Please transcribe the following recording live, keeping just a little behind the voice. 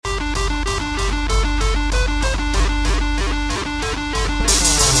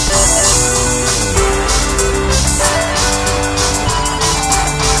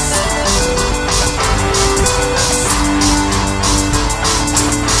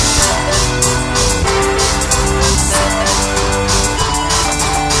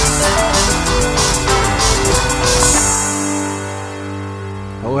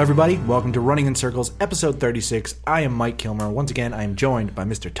everybody. Welcome to Running in Circles, episode 36. I am Mike Kilmer. Once again, I am joined by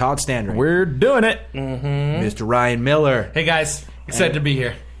Mr. Todd Standring. We're doing it. Mr. Ryan Miller. Hey, guys. Excited to be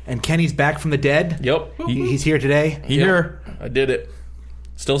here. And Kenny's back from the dead. Yep. He's here today. Here. I did it.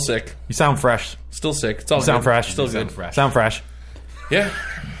 Still sick. You sound fresh. Still sick. It's all You sound good. fresh. Still You good. Sound fresh. Yeah.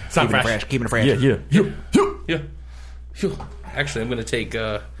 Sound Keeping fresh. Keeping it fresh. Yeah. Yeah. Phew. Actually, I'm gonna take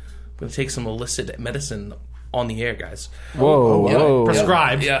some illicit medicine on the air, guys. Whoa.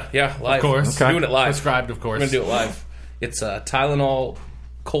 Prescribed. Yeah. Live. Of course. We're doing it live. Prescribed, of course. We're gonna do it live. It's Tylenol,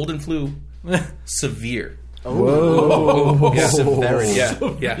 cold and flu, severe. Whoa. Severity.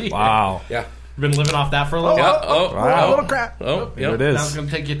 Yeah. Wow. Yeah. Been living off that for a little while. Wow. A little crap. Oh. Here Yep. it Now it's is. going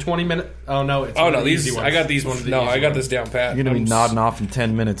to take you 20 minutes. Oh, no. It's Oh one no, of the these easy ones. I got these. One of the No, easy I got ones. this down pat. You're going to be I'm nodding off in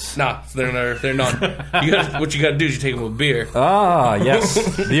 10 minutes. Nah, they're not. What you got to do is you take them with beer. Ah, yes.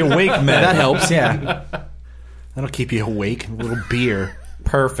 The awake men. That helps, yeah. That'll keep you awake. A little beer.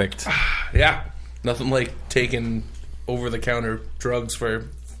 Perfect. Yeah. Nothing like taking over-the-counter drugs for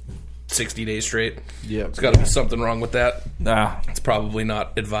 60 days straight. Yep. There's got to be something wrong with that. Ah, It's probably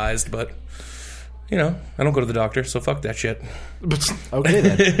not advised, but, you know, I don't go to the doctor, so fuck that shit. Okay,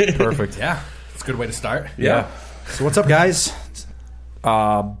 then. perfect. Yeah. It's a good way to start. Yeah. So what's up, guys?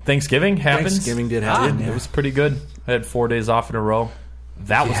 Thanksgiving happens. Thanksgiving did happen. It was pretty good. I had 4 days off in a row.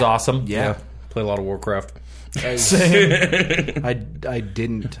 That was awesome. Yeah. Play a lot of Warcraft. Same. I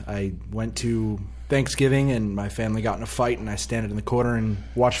didn't. I went to Thanksgiving and my family got in a fight and I stand in the corner and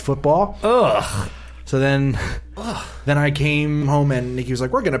watched football. Ugh. So then I came home and Nikki was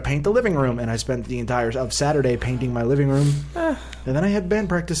like, "We're going to paint the living room." And I spent the entire of Saturday painting my living room. And then I had band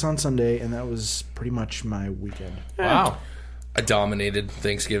practice on Sunday, and that was pretty much my weekend. Wow. I dominated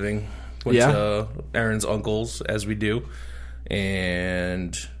Thanksgiving. Went Yeah? to Aaron's uncle's, as we do,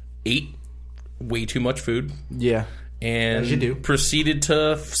 and ate way too much food. Yeah. And As you do. proceeded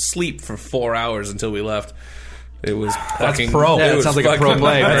to sleep for 4 hours until we left. It was fucking pro. Yeah, it that was sounds like a pro fucking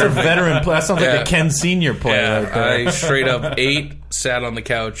play. That's a veteran play. That sounds like Yeah. a Ken Senior play right Yeah, there. I straight up ate, sat on the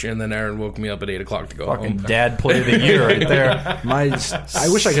couch, and then Aaron woke me up at 8 o'clock to go Fucking home. dad play of the year right there. I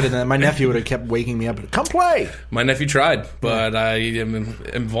wish I could have done that. My nephew would have kept waking me up. Come play. My nephew tried, but I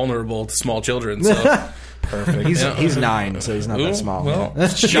am vulnerable to small children. So Perfect. He's 9, so he's not Ooh, that small. well.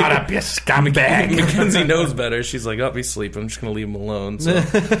 Shut up, you scumbag. Mackenzie knows better. She's like, "Oh, he's sleeping. I'm just gonna leave him alone." So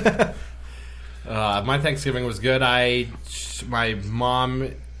My Thanksgiving was good. My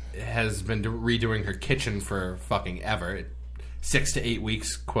mom has been redoing her kitchen for fucking ever. 6 to 8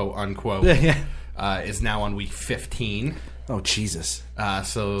 weeks, quote unquote. Is now on week 15. Oh, Jesus.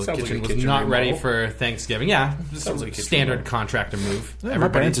 So the Sounds like kitchen a was kitchen not ready remodel. for Thanksgiving. Yeah, just Sounds like a kitchen standard remodel. contractor move. Yeah, my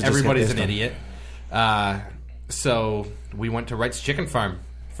parents have just Everybody's got an this idiot. So we went to Wright's Chicken Farm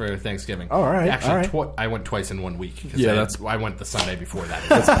for Thanksgiving. Oh, all right, Actually, all right. I went twice in 1 week. 'cause Yeah, I went the Sunday before that.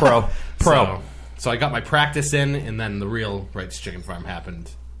 That's pro. So I got my practice in, and then the real Wright's Chicken Farm happened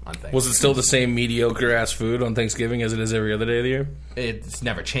on Thanksgiving. was it still the same mediocre ass food on Thanksgiving as it is every other day of the year? It's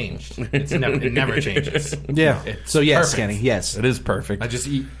never changed. It never changes. Yeah. It's So, yes, perfect. Kenny, yes. It is perfect. I just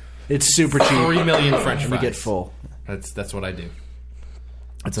eat It's super cheap. 3 million French And fries. we get full. That's what I do.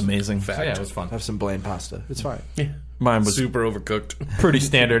 It's amazing. So yeah, it was fun. Have some bland pasta. It's fine. Mine was Super overcooked. pretty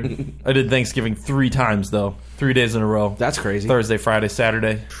standard. I did Thanksgiving 3 times, though. 3 days in a row. That's crazy. Thursday, Friday,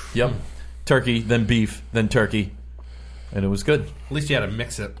 Saturday. Yep. Turkey, then beef, then turkey. And it was good. At least you had to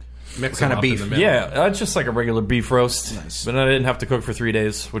mix kind them of up beef? In the middle. Yeah, it's just like a regular beef roast. Nice. But I didn't have to cook for 3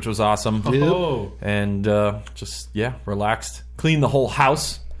 days, which was awesome. Oh. And relaxed. Cleaned the whole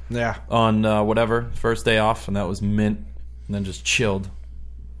house Yeah. on first day off, and that was mint. And then just chilled.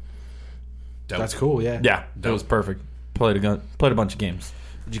 Dope. That's cool, yeah. Yeah, it was perfect. Played a bunch of games.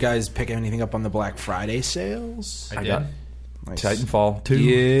 Did you guys pick anything up on the Black Friday sales? I did. got Nice. Titanfall 2,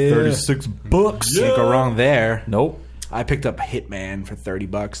 Yeah. $36. Can't go wrong there. Nope. I picked up Hitman for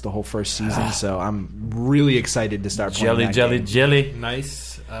 $30 the whole first season, so I'm really excited to start playing Jelly, that jelly, game. jelly.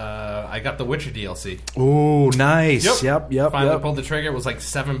 Nice. I got the Witcher DLC. Ooh, nice. Yep. Finally pulled the trigger. It was like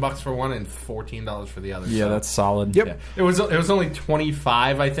 $7 for one and $14 for the other. Yeah, so. that's solid. Yep. Yeah. It was only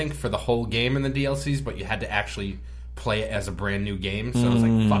 $25, I think, for the whole game in the DLCs, but you had to actually play it as a brand new game. So I was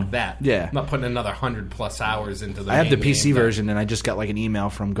like, fuck that. Yeah. I'm not putting another 100+ hours into the I have the main PC game. version, and I just got like an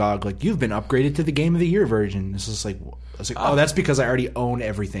email from GOG, like, you've been upgraded to the Game of the Year version. It's just like, I was like, oh, that's because I already own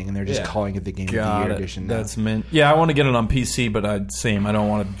everything, and they're just Yeah. calling it the Game of the Got Year it. edition now. That's mint. Yeah, I want to get it on PC, but I don't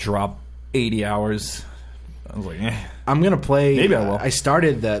want to drop 80 hours. I was like, I'm going to play. Maybe I will. I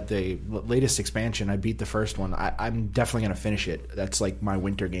started the latest expansion. I beat the first one. I'm definitely going to finish it. That's like my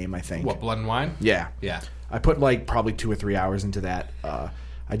winter game, I think. What, Blood and Wine? Yeah. Yeah. I put like probably 2 or 3 hours into that.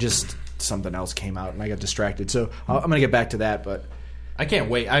 Something else came out and I got distracted. So I'm going to get back to that, but I can't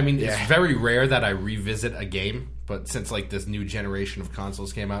wait. I mean, it's very rare that I revisit a game, but since like this new generation of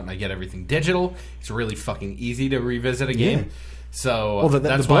consoles came out and I get everything digital, it's really fucking easy to revisit a game. Yeah. So Well, the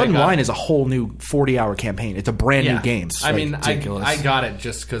that's Blood and why I got Wine is a whole new 40-hour campaign. It's a brand new game. I mean, ridiculous. I got it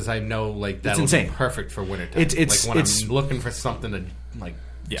just because I know like that'll be insane. perfect for wintertime. It's like when I'm looking for something to like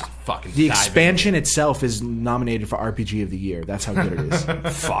fucking the dive expansion itself is nominated for RPG of the Year. That's how good it is.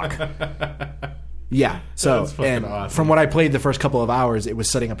 Fuck. Yeah. So, That's fucking and awesome. from what I played the first couple of hours, it was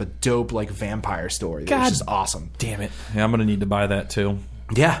setting up a dope like vampire story. It was just awesome. Damn it. Yeah, I'm gonna need to buy that too.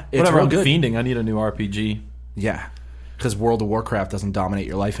 Yeah, it's Whatever, real I'm good. fiending. I need a new RPG. Yeah, because World of Warcraft doesn't dominate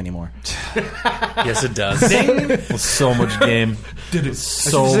your life anymore. Yes, it does. Well, so much game. I should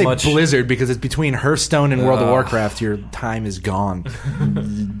So say much. Blizzard because it's between Hearthstone and World of Warcraft. Your time is gone.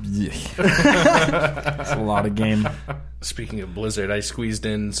 It's a lot of game. Speaking of Blizzard, I squeezed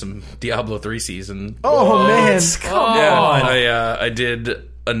in some Diablo 3 season. Oh man, Yeah, I did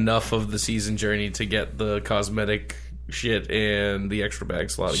enough of the season journey to get the cosmetic shit and the extra bag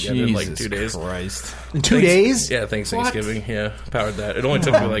slot again in like 2 days. Christ. in 2 days, Yeah, thanks Thanksgiving. Yeah, powered that. It only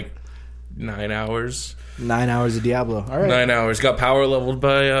took me like 9 hours. 9 hours of Diablo. All right, 9 hours. Got power leveled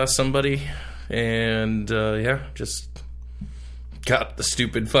by somebody, and just got the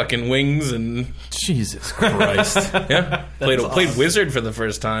stupid fucking wings and Jesus Christ. played Wizard for the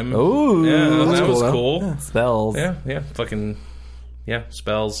first time. Ooh. Yeah, that's that was cool, cool. Spells. Fucking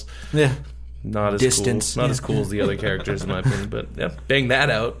spells. yeah, Not as Distance. cool. Not as cool as the other characters in my opinion, but yeah, bang that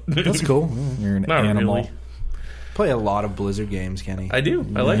out. that's cool. You're an Not animal. really. Play a lot of Blizzard games, Kenny. I do.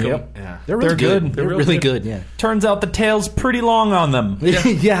 I like them. Yep. Yeah. They're really They're good. good. They're They're really real good. Yeah, Turns out the tail's pretty long on them.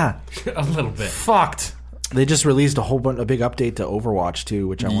 yeah. a little bit. Fucked. They just released a big update to Overwatch too,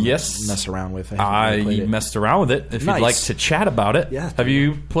 which I want Yes. to mess around with. I haven't really played it. messed around with it. If Nice. you'd like to chat about it. Yeah. Have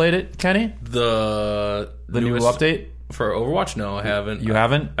you played it, Kenny? The The new newest update? for Overwatch? No, I haven't. You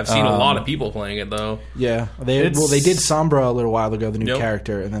haven't? I've seen a lot of people playing it though. Yeah, they It's- did Sombra a little while ago, the new Yep.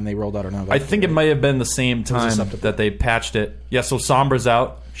 character, and then they rolled out another. I think it might have been the same time this up to- that they patched it. Yeah, so Sombra's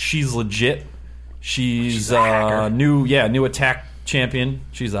out. She's legit. She's new attack champion.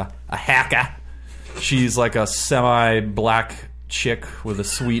 She's a hacker. She's like a semi-black chick with a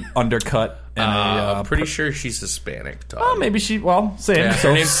sweet undercut and I'm pretty sure she's Hispanic. Todd. Oh, maybe same. Yeah, so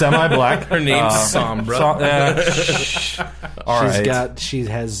her name's- semi-black. Her name's Sombra. All right. She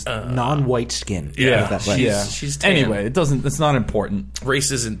has non-white skin. Yeah. Put it that way. Yeah. She's tan. Anyway, it's not important.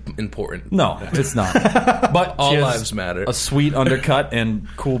 Race isn't important. No, it's not. But All she has lives matter. A sweet undercut and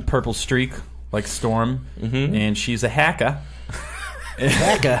cool purple streak like Storm, and she's a hacker.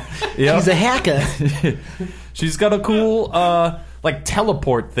 Hacker. Yep. She's a hacker. She's got a cool like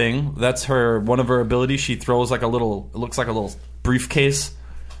teleport thing. That's one of her abilities. She throws like it looks like a little briefcase,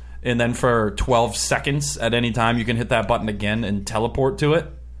 and then for 12 seconds at any time you can hit that button again and teleport to it.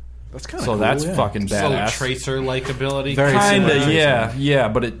 That's kind of So cool, that's yeah. fucking So badass. tracer-like ability. Very Kinda, similar. yeah,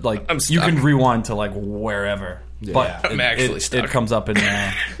 but it like I'm you stuck. can rewind to like wherever. But I'm actually stuck. It comes up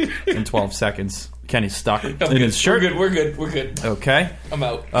in 12 seconds. Kenny's stuck in his shirt. We're good. Okay. I'm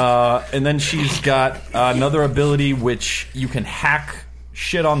out. And then she's got another ability which you can hack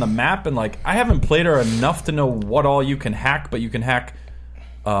shit on the map, and like I haven't played her enough to know what all you can hack, but you can hack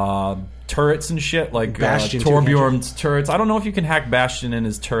turrets and shit like Bastion too, Torbjorn's turrets. I don't know if you can hack Bastion in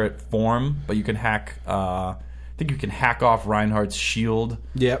his turret form, but you can hack. I think you can hack off Reinhardt's shield.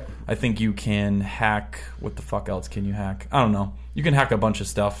 Yep. I think you can hack. What the fuck else can you hack? I don't know. You can hack a bunch of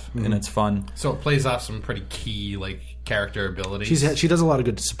stuff, and it's fun. So it plays off some pretty key like character abilities. She does a lot of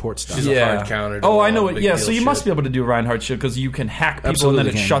good support stuff. She's a hard counter to Oh, a I lot know of it. big Yeah, deal so you shit. must be able to do Reinhardt shit because you can hack people Absolutely and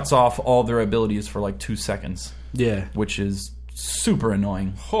then it can. shuts off all their abilities for like 2 seconds, Yeah. which is super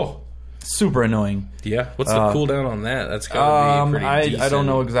annoying. Oh. Super annoying. Yeah. What's the cooldown on that? That's gotta be pretty decent. I don't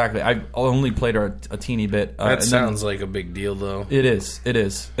know exactly. I only played her a teeny bit. That and then- sounds like a big deal, though. It is. And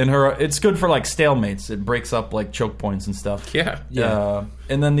it's good for like stalemates. It breaks up like choke points and stuff. Yeah.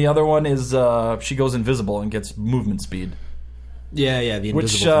 And then the other one is she goes invisible and gets movement speed, Yeah, the which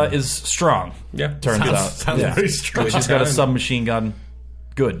invisible thing. is strong. Yeah. Turns out. sounds Yeah. very strong. She's got a submachine gun.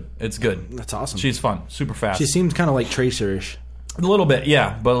 Good. It's good. That's awesome. She's fun. Super fast. She seems kind of like Tracer-ish. A little bit,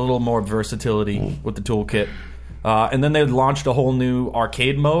 yeah, but a little more versatility with the toolkit. And then they launched a whole new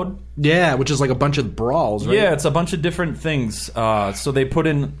arcade mode. Yeah, which is like a bunch of brawls, right? Yeah, it's a bunch of different things. So they put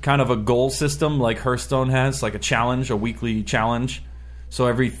in kind of a goal system like Hearthstone has, like a weekly challenge. So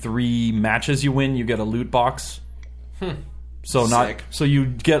every 3 matches you win, you get a loot box. So Sick. so you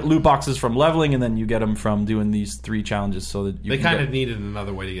get loot boxes from leveling, and then you get them from doing these 3 challenges. So that you They can kind get- of needed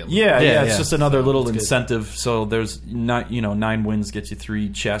another way to get. Yeah, Yeah, it's yeah. just another little good. incentive. So there's 9 wins gets you 3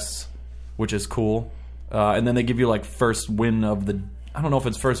 chests, which is cool. And then they give you like first win of the I don't know if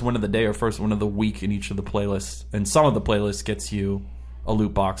it's first win of the day or first win of the week in each of the playlists. And some of the playlists gets you a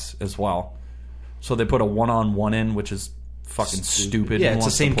loot box as well. So they put a 1-on-1 in, which is fucking stupid. Yeah, Who it's the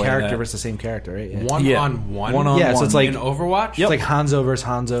wants to same play character that? versus the same character, right? Yeah. One-on-one? One-on-one. Yeah, so it's like in Overwatch? It's like Hanzo versus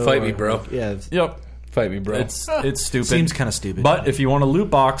Hanzo. Fight me, bro. Yeah, Yep. Fight me, bro. It's stupid. seems kind of stupid. But if you want a loot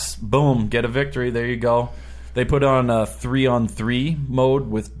box, boom, get a victory. There you go. They put on a 3-on-3 mode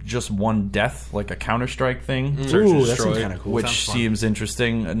with just one death, like a Counter-Strike thing, Ooh, that seems kind of cool. which Sounds fun. seems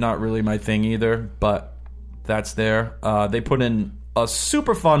interesting. Not really my thing either, but that's there. They put in a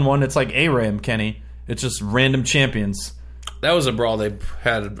super fun one. It's like ARAM, Kenny. It's just random champions. That was a brawl they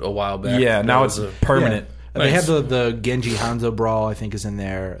had a while back. Yeah, That now was it's permanent. Yeah. They Nice. have the Genji Hanzo brawl, I think, is in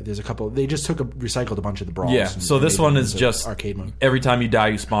there. There's a couple. They just recycled a bunch of the brawls. Yeah, and so this made one them is into just arcade mode. every time you die,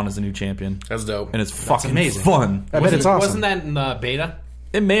 you spawn as a new champion. That's dope. And it's fucking amazing. fun. I bet it's awesome. Wasn't that in the beta?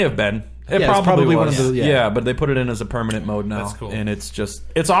 It may have been. It Yeah, it's probably one was. of the- yeah. yeah. But they put it in as a permanent mode now. That's cool. And it's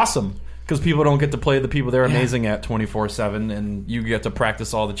awesome. Because people don't get to play the people they're amazing at 24/7, and you get to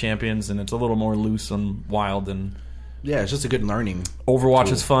practice all the champions, and it's a little more loose and wild. And Yeah, it's just a good learning.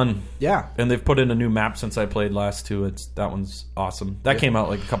 Overwatch is fun. Yeah. And they've put in a new map since I played last too. That one's awesome. That came out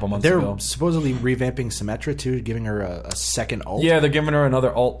like a couple months They're ago. supposedly revamping Symmetra too, giving her a second ult. Yeah, they're giving her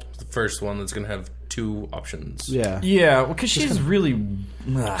another alt. The first one that's going to have 2 options. Yeah. Yeah, because she's really.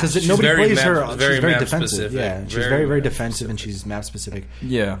 Because nobody very plays map- her. very She's very map defensive. specific. Yeah, she's Very very, very map defensive, and she's map specific.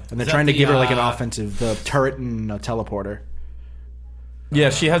 Yeah. And they're that trying to the, give her like an uh, offensive, the turret and a teleporter. Yeah,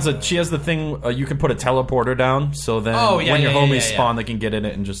 she has the thing. You can put a teleporter down, so then Oh, yeah, when your yeah, homies yeah, yeah. spawn, they can get in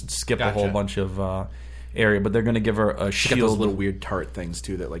it and just skip a whole Gotcha. bunch of area. But they're going to give her a She got those shield. little weird turret things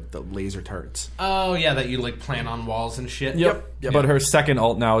too, that like the laser turrets. Oh, yeah, that you like plant on walls and shit. Yep. But her second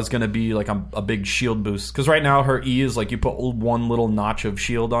ult now is going to be like a big shield boost. Because right now her E is like you put one little notch of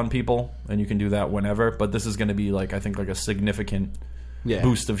shield on people, and you can do that whenever. But this is going to be like I think like a significant Yeah.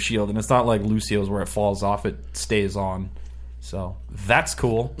 boost of shield, and it's not like Lucio's where it falls off; it stays on. So that's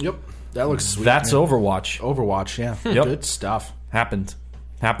cool. Yep. That looks sweet. That's man. Overwatch. Overwatch. Yeah. Yep. Good stuff. Happens.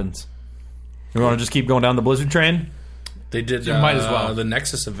 You want to just keep going down the Blizzard train? They did You might as well. the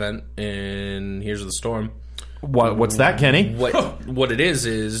Nexus event in Here's the Storm. What's that, Kenny? What it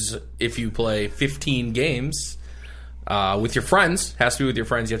is if you play 15 games with your friends, has to be with your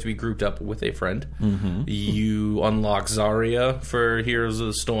friends, you have to be grouped up with a friend. Mm-hmm. You unlock Zarya for Heroes of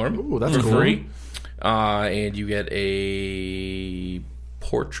the Storm Ooh, that's for cool. free. And you get a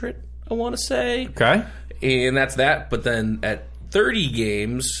portrait, I want to say. Okay. And that's that. But then at 30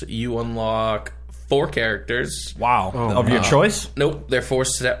 games, you unlock 4 characters. Wow. Of your choice? Nope, they're 4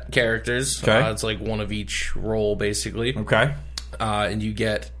 set characters. Okay. It's like one of each role, basically. Okay. And you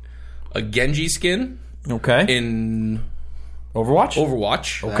get a Genji skin Okay. in Overwatch?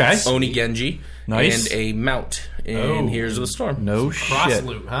 Overwatch. Okay. Oni Genji. Nice. And a mount in Oh. Heroes of the Storm. No Cross shit.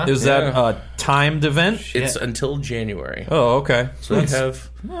 loot, huh? Is that a timed event? It's until January. Oh, okay. So you have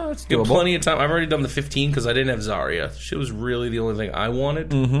that's you have doable. plenty of time. I've already done the 15 because I didn't have Zarya. She was really the only thing I wanted,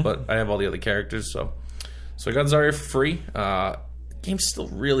 Mm-hmm. but I have all the other characters. So I got Zarya for free. Game's still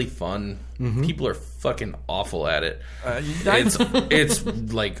really fun. Mm-hmm. People are fucking awful at it. It's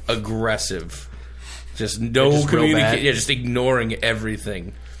like aggressive. Just no just real communication. bad. Yeah, just ignoring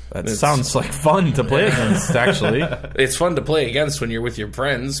everything. That sounds like fun to play against, actually. It's fun to play against when you're with your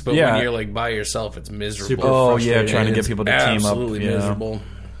friends, but Yeah. when you're like by yourself, it's miserable. Super Oh, yeah, frustrating. trying to get It's people to team up. absolutely Yeah. miserable.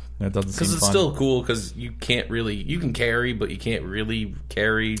 That doesn't seem Because it's fun. still cool because you can't really you can carry, but you can't really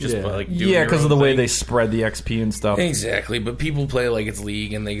carry just Yeah. by like doing Yeah, your because own of the way thing. they spread the XP and stuff. Exactly, but people play like it's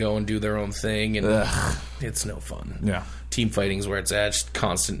League and they go and do their own thing, and Ugh. it's no fun. Yeah. Team fighting's where it's at, just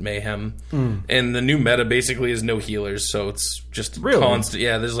constant mayhem. And the new meta basically is no healers, so it's just Really? constant.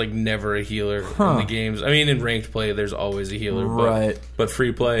 Yeah, there's like never a healer in the games. I mean, in ranked play, there's always a healer, Right. But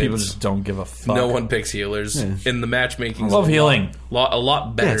free play, People it's- just don't give a fuck. no one picks healers. In the matchmaking, I love healing. a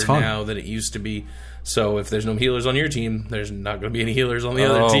lot better it's fun. now than it used to be. So if there's no healers on your team, there's not going to be any healers on the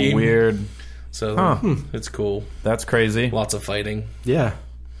other Oh, team. weird. So it's cool. That's crazy. Lots of fighting. Yeah.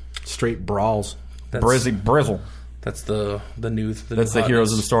 Straight brawls. That's, Brizzle. That's the new. That's the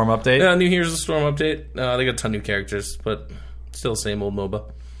Heroes of the Storm update? Yeah, new Heroes of the Storm update. They got a ton of new characters, but still same old MOBA.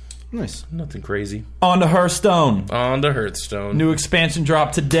 Nice. Nothing crazy. On to Hearthstone. On to Hearthstone. New expansion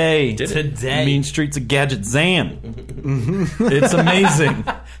drop today. Did it? Today. Mean Streets of Gadget Zan. It's amazing.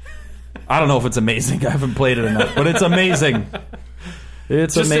 I don't know if it's amazing. I haven't played it enough, but it's amazing.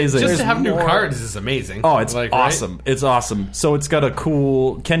 It's amazing. Just to have new more- cards is amazing. Oh, it's Like, right? awesome. It's awesome. So it's got a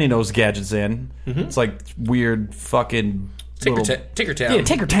cool Kenny knows Gadget Zan. It's like weird fucking little- Tinkertown. Yeah,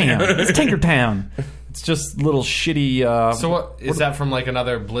 Tinkertown. It's Tinkertown. It's just little shitty. So what is that from like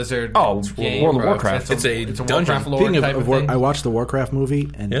another Blizzard? Oh, game, World of or Warcraft. It's a dungeon. Warcraft lore Speaking type of thing? I watched the Warcraft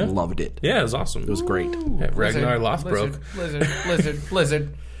movie and Yeah. loved it. Yeah, it was awesome. It was great. Yeah, Ragnar Lothbrok. Blizzard.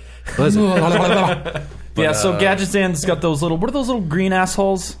 Yeah, so Gadgetzan's got those little. What are those little green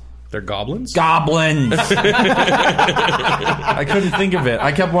assholes? They're goblins? Goblins. I couldn't think of it.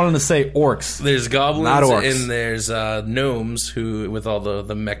 I kept wanting to say orcs. There's goblins Not orcs. and there's gnomes who with all the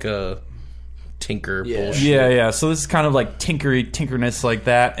mecha tinker bullshit. Yeah. So this is kind of like tinkerness like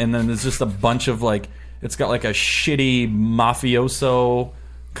that, and then there's just a bunch of like. It's got like a shitty mafioso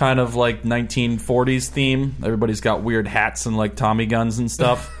kind of like 1940s theme. Everybody's got weird hats and like Tommy guns and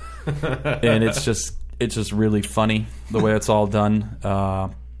stuff, and it's just really funny the way it's all done.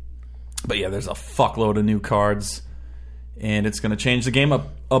 But yeah, there's a fuckload of new cards, and it's going to change the game up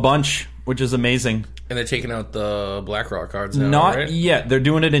a bunch, which is amazing. And they're taking out the BlackRock cards now, Not right? yet. They're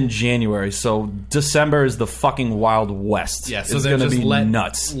doing it in January, so December is the fucking Wild West. Yeah, so it's they're going to just be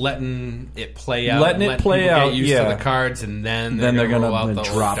nuts. letting it play out. Letting it play people out, Get used yeah. to the cards, and then Then they're going to gonna roll out the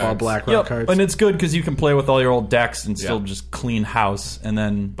Drop all cards. BlackRock cards. And it's good because you can play with all your old decks and still Yeah. just clean house, and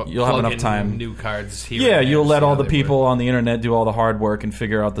then But you'll have plug enough in time. New cards here. Yeah, and there, you'll let see all how the they people work. on the internet do all the hard work and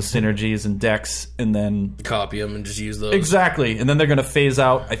figure out the synergies and decks, and then Copy them and just use those. exactly, and then they're going to phase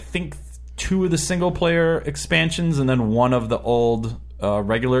out. I think 2 of the single player expansions, and then 1 of the old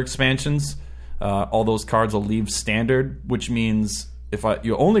regular expansions. All those cards will leave standard, which means if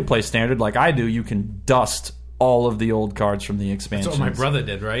you only play standard like I do, you can dust all of the old cards from the expansions. That's what my brother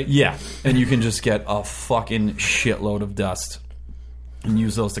did, right? Yeah, and you can just get a fucking shitload of dust and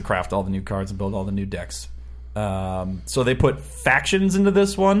use those to craft all the new cards and build all the new decks. So they put factions into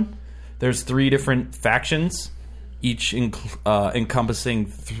this one. There's 3 different factions, each encompassing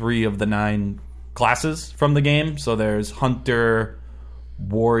 3 of the 9 classes from the game. So there's Hunter,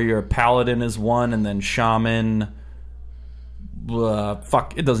 Warrior, Paladin is one, and then Shaman.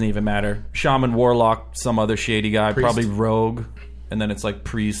 It doesn't even matter. Shaman, Warlock, some other shady guy, Priest. probably Rogue, and then it's like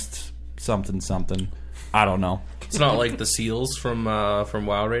Priest, something. I don't know. It's not like the seals from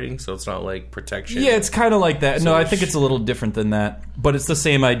WoW rating, so it's not like protection. Yeah, it's kind of like that. So No, I think it's a little different than that, but it's the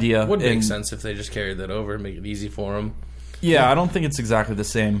same idea. would make And- sense if they just carried that over and make it easy for them. Yeah, I don't think it's exactly the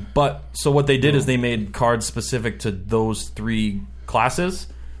same. But so what they did is they made cards specific to those 3 classes.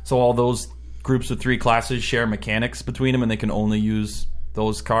 So all those groups with 3 classes share mechanics between them, and they can only use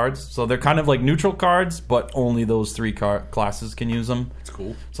those cards. So they're kind of like neutral cards, but only those 3 classes can use them. It's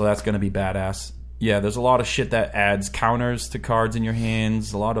cool. So that's going to be badass. Yeah, there's a lot of shit that adds counters to cards in your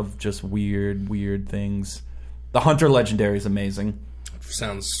hands. A lot of just weird things. The Hunter Legendary is amazing.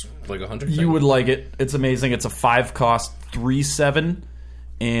 Sounds like a hunter. You would like it. It's amazing. It's a 5-cost 3/7,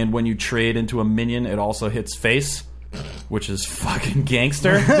 and when you trade into a minion, it also hits face, which is fucking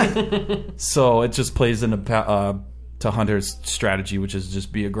gangster. So it just plays into to Hunter's strategy, which is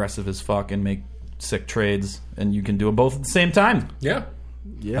just be aggressive as fuck and make sick trades, and you can do them both at the same time. Yeah.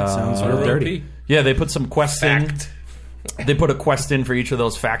 Yeah, sounds real dirty. Yeah, they put some quests in. Fact. They put a quest in for each of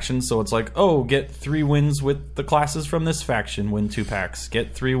those factions, so it's like, oh, get 3 wins with the classes from this faction, win 2 packs.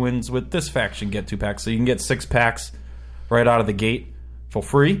 Get 3 wins with this faction, get 2 packs. So you can get 6 packs right out of the gate for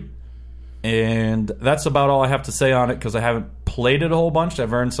free. And that's about all I have to say on it, because I haven't played it a whole bunch.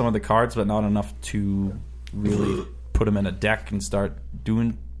 I've earned some of the cards, but not enough to really put them in a deck and start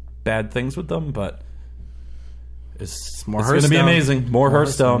doing bad things with them. But it's going to be Hearthstone. amazing. More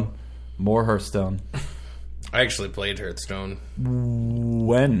Hearthstone. Hearthstone. More Hearthstone. I actually played Hearthstone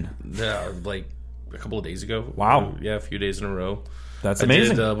When? like a couple of days ago. Wow. Yeah, a few days in a row. That's I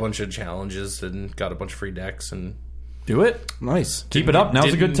amazing. did a bunch of challenges and got a bunch of free decks and Do it. Nice. Keep it up.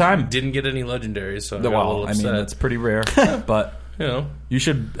 Now's a good time. Didn't get any legendaries, so I got a Well, little I upset. mean, that's pretty rare, but you know, you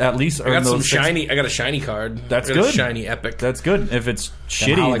should at least I earn got some those six- shiny. I got a shiny card. That's I got a good. shiny epic. That's good. If it's Them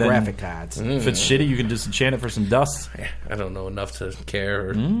shitty, holographic then cards. if it's shitty, you can just enchant it for some dust. I don't know enough to care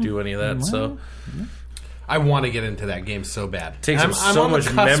or do any of that. So I want to get into that game so bad. it takes I'm up so on the much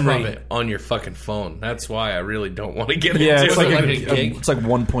cusp of memory it. on your fucking phone. That's why I really don't want to get Yeah, into it's it. like, like a a gig? it's like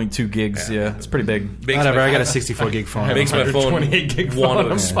 1.2 gigs. Yeah, it's pretty big. Makes Whatever, my- I got a 64 gig phone. makes my phone 128 gig want phone,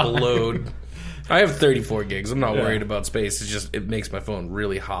 to I'm explode. I have 34 gigs. I'm not worried about space. It's just it makes my phone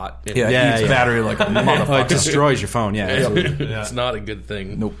really hot. And Yeah, it Yeah, eats yeah. battery like a Oh, it motherfucker. destroys your phone. Yeah, absolutely. it's not a good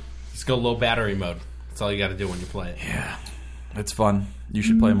thing. Nope. Just go low battery mode. That's all you got to do when you play it. It's fun. You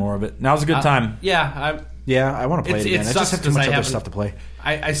should play more of it. Now's a good time. Yeah, Yeah, I want to play It's- it again. it I sucks just have too 'cause much I other haven't- stuff to play.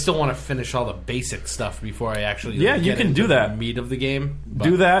 I still want to finish all the basic stuff before I actually Yeah, you get can into do that. the meat of the game. But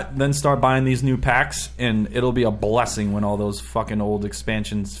Do that, then start buying these new packs, and it'll be a blessing when all those fucking old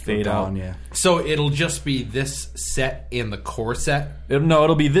expansions fade out. Gone, yeah. So it'll just be this set in the core set.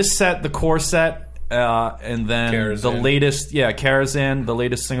 It'll be this set, the core set, and then Karazhan. the latest, Karazhan, the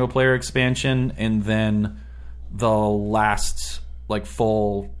latest single player expansion, and then the last like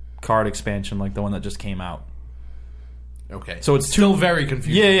full card expansion, like the one that just came out. Okay. So it's still very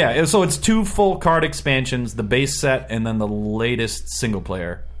confusing. Yeah. So it's 2 full card expansions, the base set, and then the latest single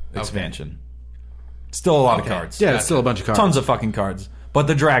player expansion. Still a lot of cards. Yeah, it's still a bunch of cards. Tons of fucking cards. But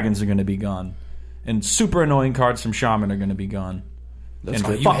the dragons are going to be gone. And super annoying cards from Shaman are going to be gone. And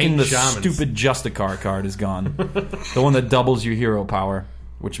good. You fucking hate the shamans. stupid Justicar card is gone. The one that doubles your hero power,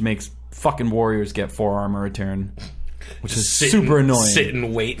 which makes fucking warriors get 4 armor return. Which is super annoying. Sit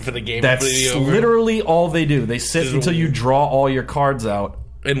and wait for the game to That's be over literally all they do. They sit until you draw all your cards out.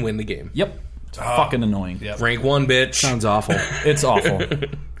 and win the game. Yep. It's fucking annoying. Yep. Rank 1, bitch. Sounds awful. It's awful.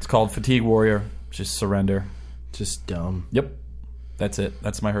 It's called Fatigue Warrior. Just surrender. Just dumb. Yep. That's it.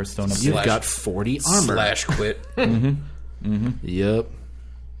 That's my Hearthstone update. You've Slash- got 40 armor. / quit. Yep.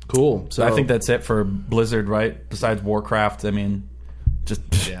 Cool. So I think that's it for Blizzard, right? Besides Warcraft, I mean, just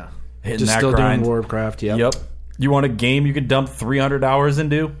Yeah. hitting just that still grind. doing Warcraft. Yep. Yep. You want a game you can dump 300 hours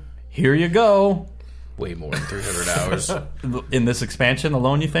into? Here you go. Way more than 300 hours. In this expansion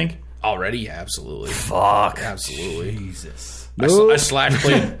alone, you think? Already? Absolutely. Fuck. Absolutely. Jesus. I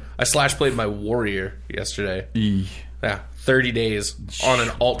slash played my warrior yesterday. Eeh. Yeah, 30 days on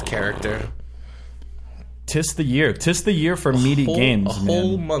an alt character. Tis the year. Tis the year for meaty games, A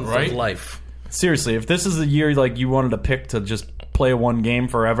whole man. month Right? of life. Seriously, if this is a year like you wanted to pick to just play one game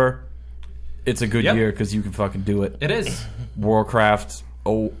forever, it's a good Yep. year because you can fucking do it. It is. Warcraft,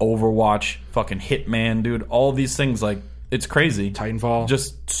 Overwatch, fucking Hitman, dude. All these things, like, it's crazy. Titanfall.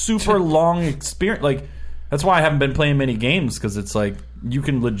 Just super long experience. Like, that's why I haven't been playing many games, because it's like you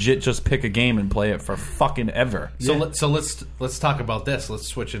can legit just pick a game and play it for fucking ever. So let's talk about this. Let's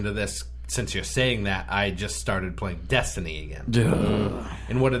switch into this. Since you're saying that, I just started playing Destiny again.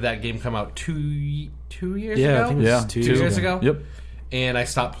 And what did that game come out? 2 years ago? Yeah, I think it was Yeah, 2 2 years years ago. ago. Yep. And I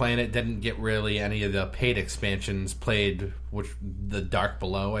stopped playing it. Didn't get really any of the paid expansions. Played the Dark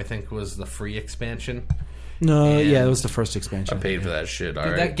Below, I think, was the free expansion. No, And- yeah, it was the first expansion. I paid for that shit,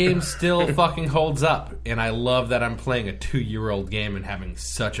 alright. That game still fucking holds up, and I love that I'm playing a 2-year-old game and having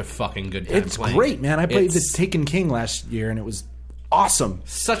such a fucking good time. It's playing. great, man. I played It's the Taken King last year, and it was awesome.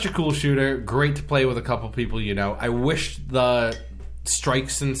 such a cool shooter. Great to play with a couple people. You know, I wish the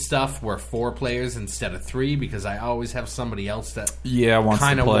strikes and stuff were 4 players instead of 3, because I always have somebody else that Yeah, wants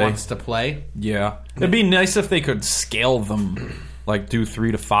kind to of play. wants to play. Yeah. It'd be nice if they could scale them, like do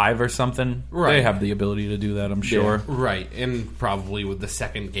 3 to 5 or something. Right. They have the ability to do that, I'm sure. Right, and probably with the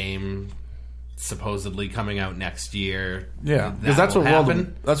second game supposedly coming out next year. Yeah, because that's what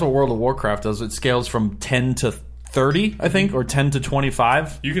happen. that's what World of Warcraft does. It scales from 10 to 30, I think, or 10 to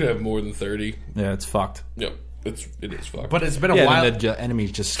 25. You could have more than 30. Yeah, it's fucked. Yep. It is fucked. But it's been a Yeah, while. and the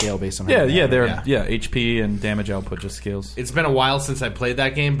enemies just scale based on how Yeah, many yeah, armor. they're HP and damage output just scales. It's been a while since I played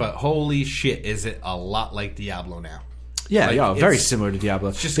that game, but holy shit, is it a lot like Diablo now? Yeah, Like, yeah, very it's similar to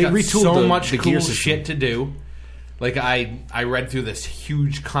Diablo. Just They got retooled so the, much the cool gear system. shit to do. Like I read through this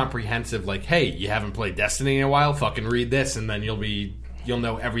huge comprehensive, like, hey, you haven't played Destiny in a while? Fucking read this, and then you'll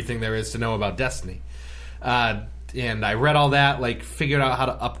know everything there is to know about Destiny. And I read all that, like, figured out how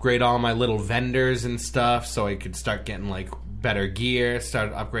to upgrade all my little vendors and stuff, so I could start getting like better gear.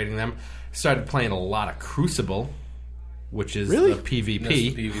 Started upgrading them. Started playing a lot of Crucible, which is Really? the PvP. That's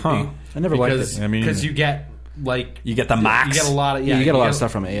the PvP. Huh. I never liked Because it. I mean, you get like you get the max. you get a lot of you get a lot of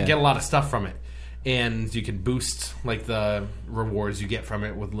stuff from it, yeah. You get a lot of stuff from it, and you can boost like the rewards you get from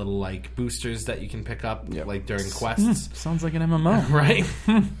it with little like boosters that you can pick up like during quests, Sounds like an MMO. right?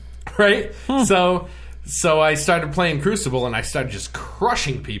 Right. So I started playing Crucible, and I started just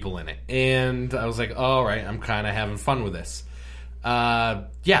crushing people in it, and I was like, all right, I'm kind of having fun with this.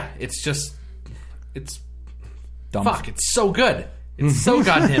 Yeah, it's Dumb. fuck, it's so good. It's so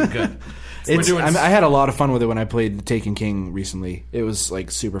goddamn good. I had a lot of fun with it when I played The Taken King recently. It was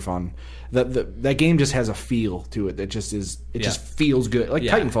like super fun. That game just has a feel to it that just is. It just feels good, like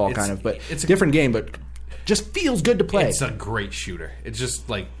Yeah, Titanfall it's- kind of, but it's a- different game, but just feels good to play. It's a great shooter. It's just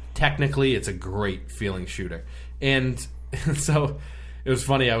like technically, it's a great feeling shooter. And so it was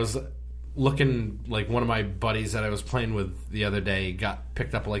funny. I was looking, like, one of my buddies that I was playing with the other day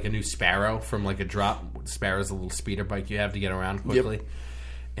picked up like a new Sparrow from like a drop. Sparrow's a little speeder bike you have to get around quickly.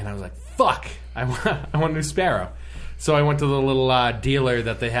 And I was like, fuck, I want a new Sparrow. So I went to the little dealer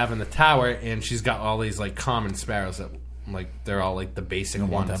that they have in the tower, and she's got all these like common Sparrows that, like, they're all like the basic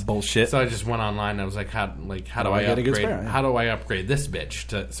want ones. that bullshit. So I just went online and I was like, how do I get a good upgrade? Sparrow? Yeah. How do I upgrade this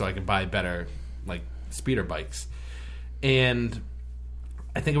bitch so I can buy better like speeder bikes? And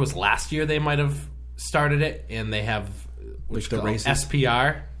I think it was last year they might have started it, and they have like the races.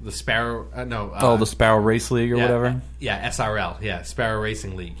 SPR, the Sparrow. The Sparrow Race League or whatever. Yeah, SRL. Yeah, Sparrow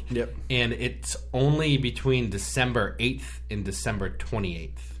Racing League. Yep. And it's only between December 8th and December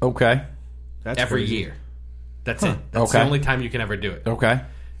 28th. Okay. That's every crazy. year. That's it. That's the only time you can ever do it. Okay.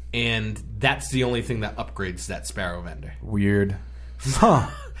 And that's the only thing that upgrades that Sparrow vendor. Weird. Huh.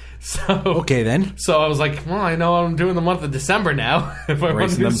 So Okay, then. So I was like, well, I know I'm doing the month of December now. If I want to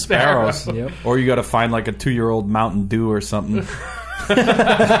Racing do them Sparrow. sparrows. Yep. Or you got to find like a 2-year-old Mountain Dew or something.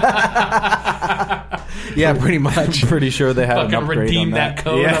 Yeah, pretty much. I'm pretty sure they had an Fucking upgrade redeem on that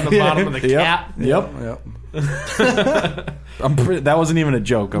code on the bottom of the cap. Yep. That wasn't even a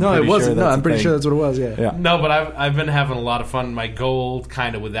joke. No, it wasn't. No, I'm pretty sure that's that's what it was. Yeah. No, but I've been having a lot of fun. My goal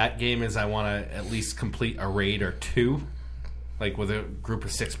kind of with that game is I want to at least complete a raid or 2. Like with a group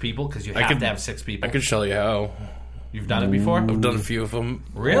of 6 people, because you have to have 6 people. I could show you how. You've done it before? I've done a few of them.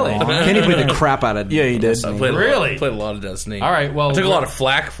 Really? Kenny played the crap out of. Yeah, he did. I played Really? played a lot of Destiny. All right, well, I took a lot of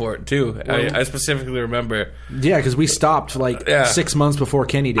flack for it too. I specifically remember. Yeah, because we stopped like 6 months before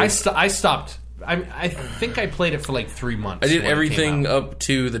Kenny did. I stopped. I think I played it for like 3 months. I did when it everything came out. up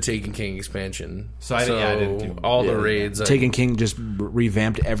to the Taken King expansion. So I didn't do all the raids. I Taken King just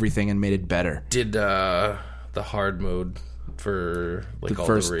revamped everything and made it better. did the hard mode for like all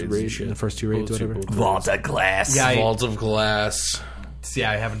the raids and shit. The first 2 raids, whatever. Vault of Glass. Yeah, Vault of Glass. Yeah,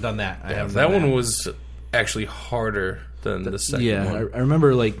 I haven't done that. That one was actually harder than the second Yeah, one. I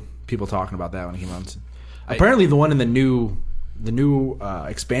remember like people talking about that when it came out. Apparently, the one in the new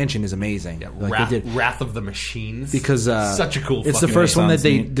expansion is amazing. Like they did, Wrath of the Machines. because such a cool. It's the fucking first name. one that Sounds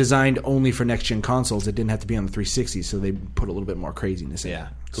they neat. designed only for next gen consoles. It didn't have to be on the 360, so they put a little bit more craziness in. Yeah.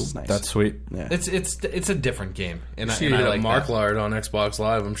 Cool. Nice. That's sweet. Yeah. It's a different game, and See, I you like Mark that. Lard on Xbox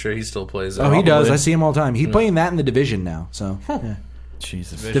Live. I'm sure he still plays that. Oh, he does. Probably. I see him all the time. He's playing that in the Division now. So yeah.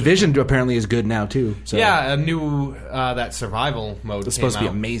 Jesus. Division apparently is good now too. So Yeah, a new that survival mode. it's came supposed to be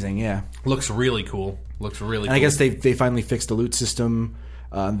out. amazing. Yeah, Looks really cool. Looks really. and cool. I guess they finally fixed the loot system.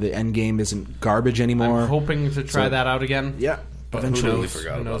 The end game isn't garbage anymore. I'm hoping to try that out again. Yeah, But eventually. who knows?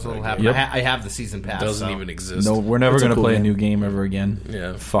 forgot Who knows about what'll that happen? Yep. I have the season pass. doesn't so. even exist. No, we're never It's a going to cool play game. a new game ever again.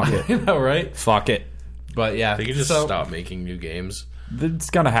 Yeah. Fuck it. You know, right? Fuck it. But yeah, They could just so, stop making new games. It's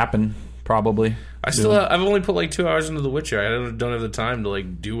going to happen, probably. I've only put like 2 hours into The Witcher. I don't have the time to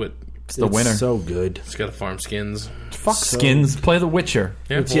like do it. It's the winner. So good. Just gotta farm skins. Fuck skins. Play The Witcher.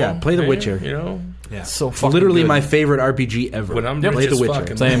 Yeah, play The Witcher. You know, yeah. So fucking Literally good. my favorite RPG ever. when I'm play just The Witcher.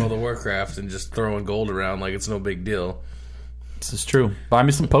 fucking Same. World of Warcraft and just throwing gold around like it's no big deal. This is true. Buy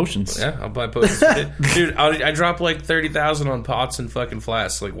me some potions. Yeah, I'll buy potions. Dude, I drop like 30,000 on pots and fucking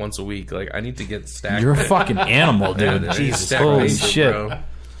flasks like once a week. Like I need to get stacked. You're a fucking animal, Yeah, dude. I need to Jesus. stack Holy paper, shit. bro.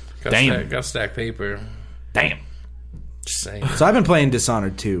 Damn. Gotta stack paper. Damn. Just saying. So I've been playing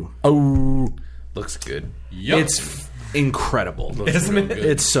Dishonored 2. Oh. Looks good. It's incredible. Isn't it?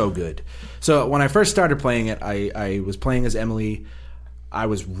 It's so good. So when I first started playing it, I was playing as Emily. I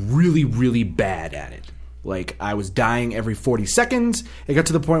was really, really bad at it. Like, I was dying every 40 seconds. It got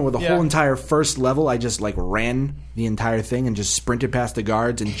to the point where the whole entire first level, I just, like, ran the entire thing and just sprinted past the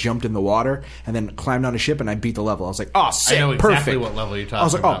guards and jumped in the water and then climbed on a ship and I beat the level. I was like, oh, sick, I know exactly perfect. what level you're talking I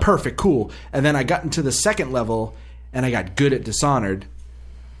was like, about. oh, perfect, cool. And then I got into the second level and I got good at Dishonored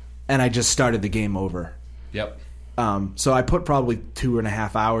and I just started the game over. Yep. So I put probably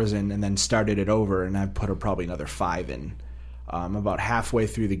 2.5 hours in and then started it over, and I put probably another 5 in. I'm about halfway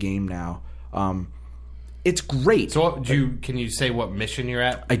through the game now. It's great. So what, can you say what mission you're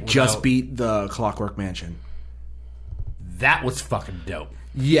at? I just beat the Clockwork Mansion. That was fucking dope.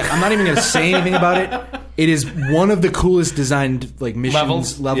 Yeah, I'm not even going to say anything about it. It is one of the coolest designed like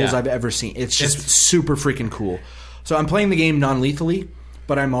missions levels Yeah. I've ever seen. It's just super freaking cool. So I'm playing the game non-lethally,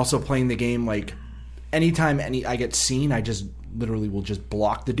 but I'm also playing the game like anytime I get seen, I just literally will just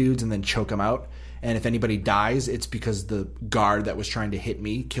block the dudes and then choke them out. And if anybody dies, it's because the guard that was trying to hit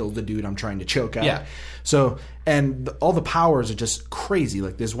me killed the dude I'm trying to choke out. Yeah. So, and all the powers are just crazy.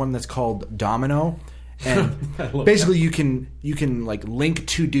 Like there's one that's called Domino, and basically you can like link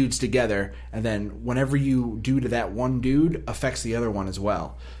 2 dudes together, and then whenever you do to that one dude affects the other one as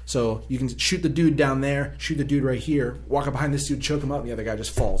well. So you can shoot the dude down there, shoot the dude right here, walk up behind this dude, choke him out, and the other guy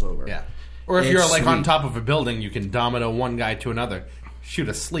just falls over. Yeah. Or if It's you're like on sweet. top of a building, you can domino one guy to another, shoot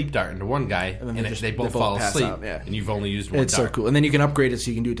a sleep dart into one guy, and then they both fall pass asleep, out, yeah. and you've only used one It's dart. so cool. And then you can upgrade it so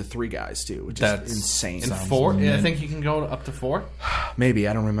you can do it to 3 guys too, which That's is insane. And 4? I think you can go up to 4. Maybe,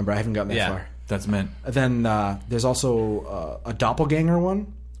 I don't remember. I haven't gotten that Yeah. far. That's meant. Then there's also a doppelganger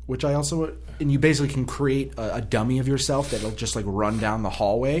one, which I also... And you basically can create a dummy of yourself that'll just like run down the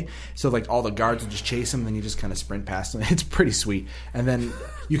hallway. So like all the guards will just chase him, and then you just kind of sprint past them. It's pretty sweet. And then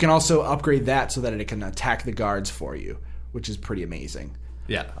you can also upgrade that so that it can attack the guards for you, which is pretty amazing.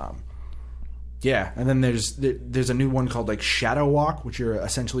 Yeah. Yeah, and then there's a new one called like Shadow Walk, which you're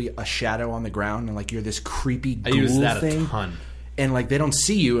essentially a shadow on the ground, and like you're this creepy ghoul I use that thing. a ton. And like they don't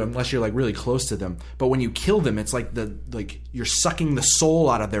see you unless you're like really close to them. But when you kill them, it's like you're sucking the soul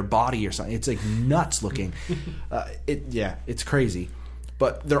out of their body or something. It's like nuts looking. It's crazy.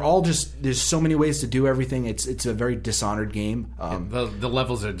 But they're all just, there's so many ways to do everything. It's a very Dishonored game. The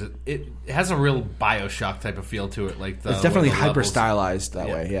levels are, it has a real BioShock type of feel to it. Like it's definitely the hyper levels, stylized that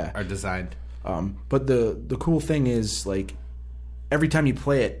way. Yeah, are designed. But the cool thing is like every time you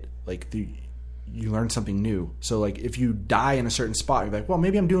play it, like you learn something new. So like if you die in a certain spot, you're like, well,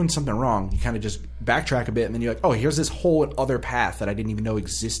 maybe I'm doing something wrong. You kind of just backtrack a bit, and then you're like, oh, here's this whole other path that I didn't even know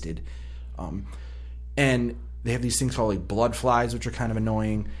existed. And they have these things called like blood flies, which are kind of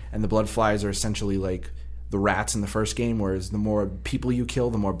annoying. And the blood flies are essentially like the rats in the first game, whereas the more people you kill,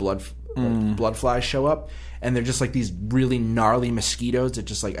 the more blood flies show up. And they're just like these really gnarly mosquitoes that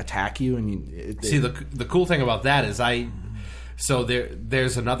just like attack you. And See, the cool thing about that is so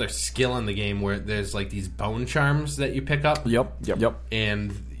there's another skill in the game where there's like these bone charms that you pick up. Yep.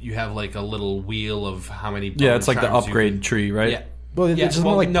 And you have like a little wheel of how many bone Yeah, it's like the charms you upgrade can- tree, right? Yeah. well, it's just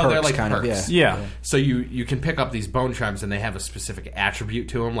more like no, perks, they're like kind perks. of. Yeah. So you can pick up these bone charms and they have a specific attribute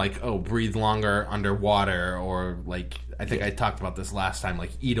to them, like breathe longer underwater, or like I think I talked about this last time,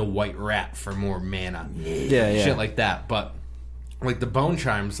 like eat a white rat for more mana, shit like that. But like the bone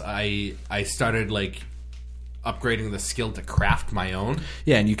charms, I started like upgrading the skill to craft my own.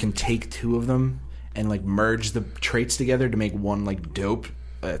 Yeah, and you can take two of them and like merge the traits together to make one like dope.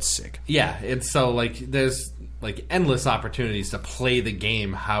 That's sick. Yeah, it's so like there's like endless opportunities to play the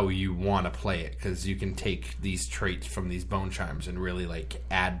game how you want to play it, because you can take these traits from these bone charms and really like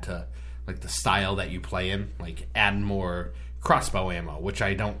add to like the style that you play in, like add more crossbow ammo, which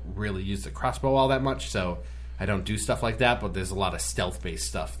I don't really use the crossbow all that much, so I don't do stuff like that, but there's a lot of stealth based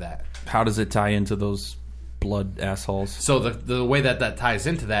stuff that. How does it tie into those blood assholes? So the way that ties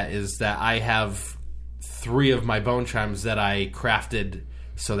into that is that I have 3 of my bone charms that I crafted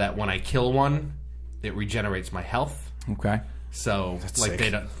so that when I kill one, it regenerates my health. Okay. So like sick. I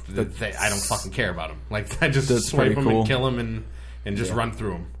don't fucking care about them. Like I just That's swipe pretty them cool. and kill them and just run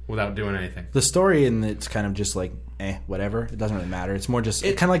through them without doing anything. The story in it's kind of just like whatever. It doesn't really matter. It's more just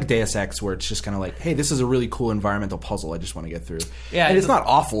kind of like Deus Ex, where it's just kind of like, hey, this is a really cool environmental puzzle I just want to get through. Yeah, and it's not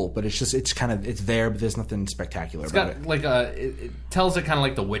awful, but it's there, but there's nothing spectacular It's about got it. like it tells it kind of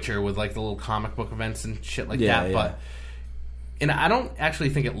like The Witcher with like the little comic book events and shit like Yeah, that. yeah. But and I don't actually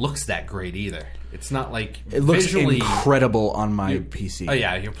think it looks that great either. It's not like It looks visually incredible on my PC. Oh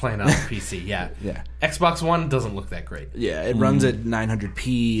yeah, you're playing on a PC. Yeah, Yeah. Xbox One doesn't look that great. Yeah, it runs at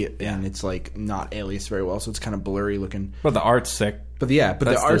 900p, and it's like not aliased very well, so it's kind of blurry looking. But the art's sick. But the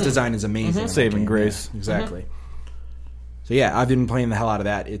That's art the- design is amazing. in that Saving game, grace. yeah, exactly. So yeah, I've been playing the hell out of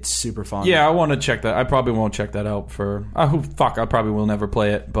that. It's super fun. Yeah, I want to check that. I probably won't check that out for... I probably will never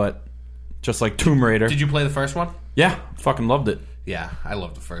play it, but just like Tomb Raider. Did you play the first one? Yeah, fucking loved it. Yeah, I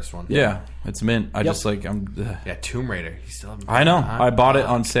love the first one. Yeah, it's mint. I just like... I'm. Yeah, Tomb Raider. You still haven't I know. played it, huh? I bought it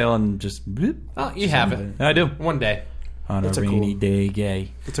on sale and just... Oh, you have it. I do. One day. On That's a a rainy cool- day,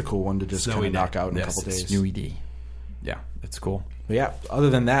 gay. It's a cool one to just Snowy kind of day. knock out in a Yes, couple it's days. snowy day. Yeah, it's cool. But yeah, other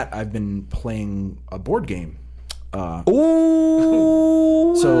than that, I've been playing a board game.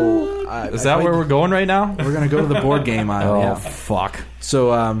 Ooh! So Is that where we're going right now? we're gonna go to the board game aisle? Oh, Yeah. fuck.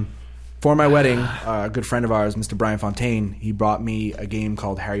 So for my wedding, a good friend of ours, Mr. Brian Fontaine, he brought me a game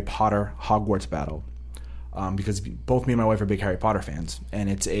called Harry Potter Hogwarts Battle, because both me and my wife are big Harry Potter fans, and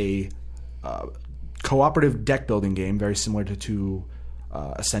it's a cooperative deck building game, very similar to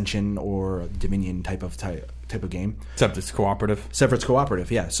Ascension or Dominion type of game. Except it's cooperative. Except for it's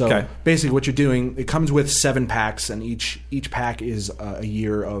cooperative, yeah. So Okay. basically what you're doing, it comes with 7 packs, and each pack is a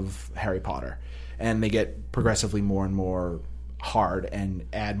year of Harry Potter. And they get progressively more and more hard and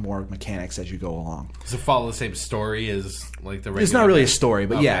add more mechanics as you go along. Does it follow the same story as like the regular? It's not really a story,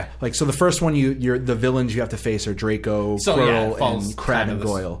 but Okay. yeah. Like, so the first one, you're the villains you have to face are Draco, So, yeah, Quirrell, it follows and Crabbe kind and of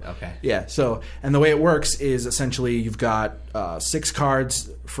this- Goyle. okay. Yeah, so, and the way it works is essentially you've got 6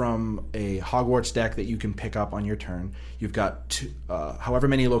 cards from a Hogwarts deck that you can pick up on your turn. You've got however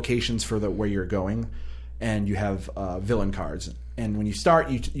many locations for where you're going, and you have villain cards. And when you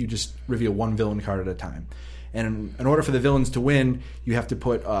start, you just reveal 1 villain card at a time. And in order for the villains to win, you have to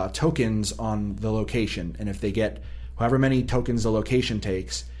put tokens on the location. And if they get however many tokens the location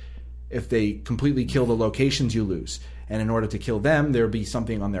takes, if they completely kill the locations, you lose. And in order to kill them, there'll be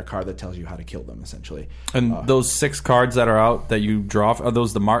something on their card that tells you how to kill them, essentially. And those 6 cards that are out that you draw, are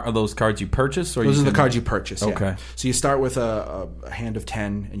those are those cards you purchase? Or Those you are the can- cards you purchase. Okay. Yeah. So you start with a hand of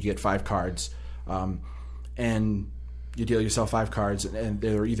 10, and you get 5 cards. And you deal yourself 5 cards, and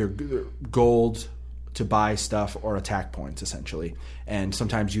they're either gold to buy stuff or attack points, essentially. And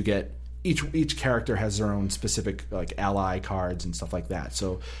sometimes you get each character has their own specific like ally cards and stuff like that.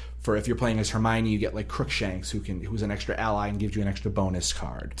 So for if you're playing as Hermione, you get like Crookshanks, who's an extra ally and gives you an extra bonus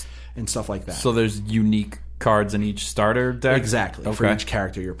card and stuff like that. So there's unique cards in each starter deck? Exactly, for each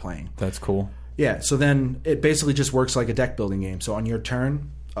character you're playing. That's cool. Yeah, so then it basically just works like a deck building game. So on your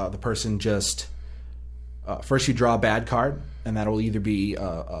turn, the person just... first you draw a bad card, and that'll either be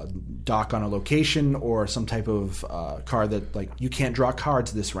a dock on a location or some type of card that, like, you can't draw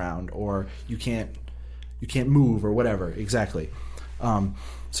cards this round, or you can't move, or whatever. Exactly.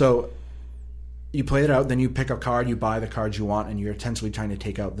 So you play it out, then you pick a card, you buy the cards you want, and you're essentially trying to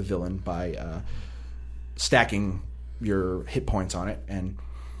take out the villain by stacking your hit points on it. And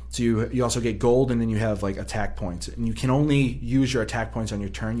so you also get gold, and then you have like attack points, and you can only use your attack points on your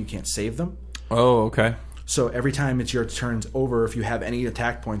turn. You can't save them. Oh, okay. So every time it's your turn's over, if you have any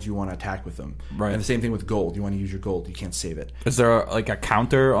attack points, you want to attack with them. Right. And the same thing with gold. You want to use your gold. You can't save it. Is there like a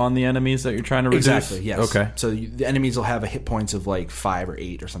counter on the enemies that you're trying to reduce? Exactly, yes. Okay. So the enemies will have a hit points of like 5 or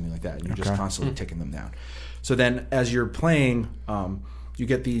 8 or something like that. And you're just constantly ticking them down. So then as you're playing, you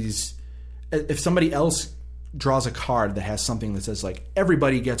get these... If somebody else draws a card that has something that says like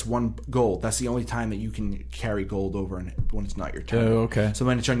everybody gets 1 gold, that's the only time that you can carry gold over when it's not your turn. Oh, okay. So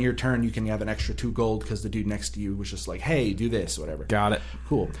when it's on your turn, you can have an extra 2 gold because the dude next to you was just like, hey, do this, whatever. Got it.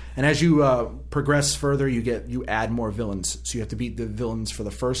 Cool. And as you progress further, you add more villains. So you have to beat the villains for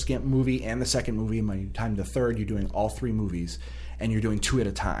the first movie and the second movie. And by the time the third, you're doing all 3 movies, and you're doing 2 at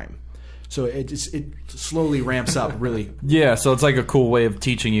a time. So it slowly ramps up, really. Yeah, so it's like a cool way of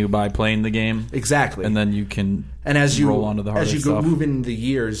teaching you by playing the game. Exactly. And then you can roll onto the harder as you stuff. move in the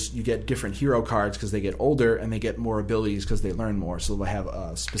years, you get different hero cards because they get older, and they get more abilities because they learn more. So they'll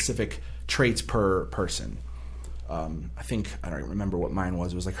have specific traits per person. I don't remember what mine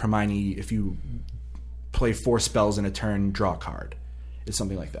was. It was like Hermione, if you play 4 spells in a turn, draw a card. It's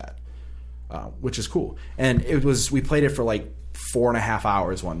something like that, which is cool. And we played it for like 4.5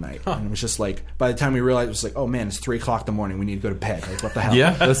 hours one night, and it was just like, by the time we realized, it was like, oh man, it's 3 o'clock in the morning, we need to go to bed. Like, what the hell?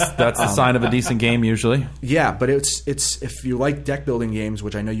 Yeah, that's the sign of a decent game usually. Yeah, but it's if you like deck building games,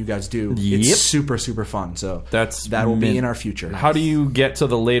 which I know you guys do, it's super, super fun. So that will be in our future. How do you get to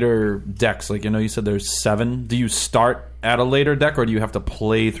the later decks? Like, you said there's 7. Do you start at a later deck, or do you have to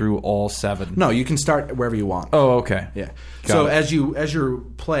play through all 7? No, you can start wherever you want. Oh, okay. Yeah. So as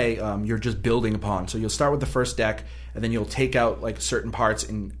you play, you're just building upon. So you'll start with the first deck, and then you'll take out like certain parts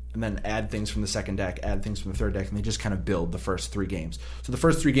and then add things from the second deck, add things from the third deck, and they just kind of build the first 3 games. So the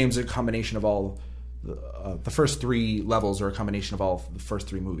first 3 games are a combination of all the first 3 levels are a combination of all the first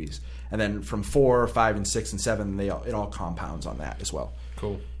 3 movies, and then from 4, 5, and 6 and 7, it all compounds on that as well.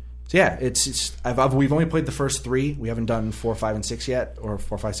 Cool. So yeah, we've only played the first 3. We haven't done 4, 5, and 6 yet, or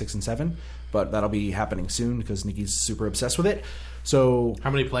 4, 5, 6, and 7, but that'll be happening soon because Nikki's super obsessed with it. So how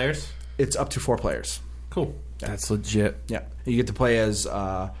many players? It's up to 4 players. Cool. That's legit. Yeah, you get to play as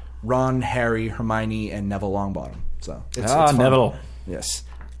Ron, Harry, Hermione, and Neville Longbottom. So it's fun. Neville. Yes,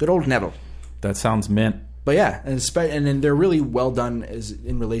 good old Neville. That sounds mint. But yeah, and then they're really well done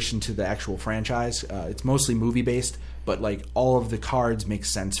in relation to the actual franchise. It's mostly movie based, but like all of the cards make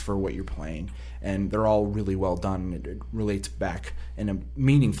sense for what you're playing, and they're all really well done. It relates back in a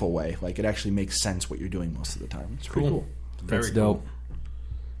meaningful way. Like it actually makes sense what you're doing most of the time. It's pretty cool. Very That's dope.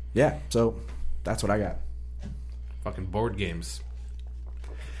 Yeah, so that's what I got. Fucking board games.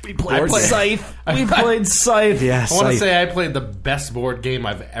 We played Scythe. We played Scythe. Yeah, I want to say I played the best board game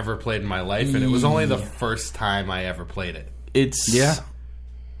I've ever played in my life, and it was only the first time I ever played it. It's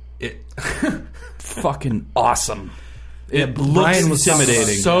fucking awesome. It Brian looks was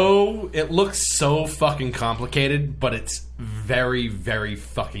intimidating. It looks so fucking complicated, but it's very, very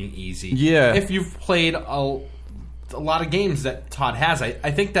fucking easy. Yeah. If you've played a lot of games that Todd has, I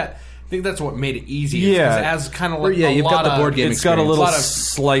think that's what made it easy. Yeah, as kind of like you've got the board game. It's got a experience. little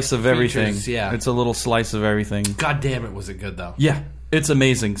slice of everything. Features, yeah. It's a little slice of everything. God damn it, was it good though? Yeah, it's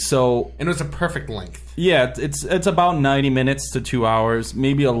amazing. So, and it was a perfect length. Yeah, it's about 90 minutes to 2 hours,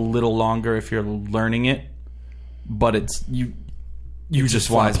 maybe a little longer if you're learning it. But it's you just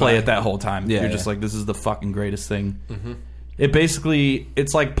want to play it that whole time. Yeah, you're just like, this is the fucking greatest thing. Mm-hmm.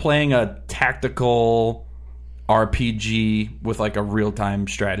 It's like playing a tactical RPG with like a real-time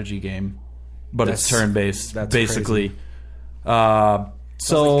strategy game, but it's turn-based. That's basically. crazy.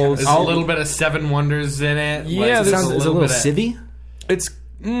 So there's a little bit of Seven Wonders in it. Yeah, Is it a little civvy? It's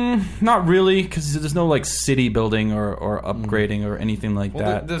Not really, because there's no like city building or upgrading or anything like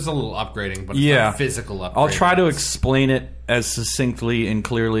that. There's a little upgrading, but it's not physical upgrading. I'll try to explain it as succinctly and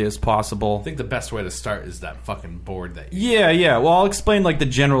clearly as possible. I think the best way to start is that fucking board that you Yeah. Well, I'll explain like the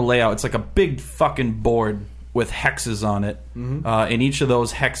general layout. It's like a big fucking board with hexes on it, and each of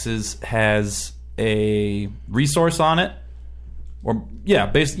those hexes has a resource on it.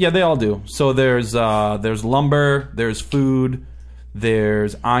 They all do. So there's lumber, there's food,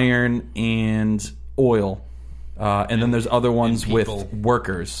 there's iron and oil, and then there's other ones with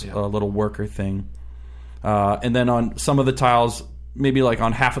workers, a little worker thing. And then on some of the tiles, maybe like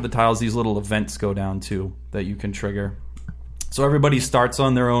on half of the tiles, these little events go down too that you can trigger. So everybody starts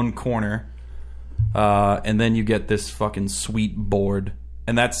on their own corner, and then you get this fucking sweet board.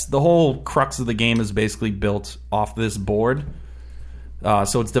 And that's the whole crux of the game is basically built off this board.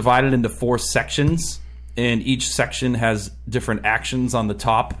 So it's divided into 4 sections, and each section has different actions on the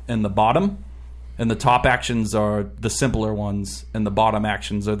top and the bottom. And the top actions are the simpler ones, and the bottom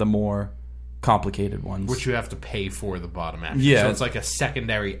actions are the more complicated ones. which you have to pay for the bottom action. Yeah. So it's like a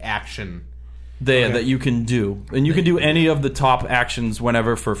secondary action. That you can do. And you can do any of the top actions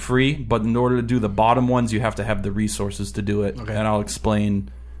whenever for free, but in order to do the bottom ones, you have to have the resources to do it. Okay. And I'll explain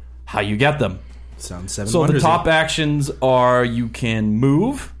how you get them. Sounds 7 So wonders. the top actions are you can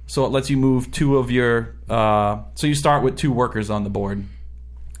move. So it lets you move 2 of your... so you start with 2 workers on the board.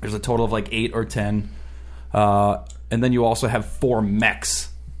 There's a total of like 8 or 10. And then you also have 4 mechs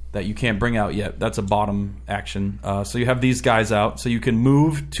that you can't bring out yet. That's a bottom action. So you have these guys out. So you can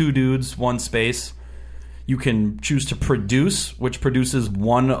move 2 dudes, 1 space. You can choose to produce, which produces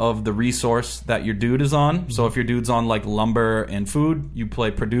one of the resource that your dude is on. So if your dude's on like lumber and food, you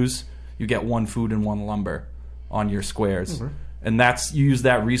play produce. You get 1 food and 1 lumber on your squares. And you use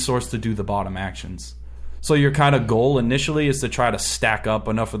that resource to do the bottom actions. So your kind of goal initially is to try to stack up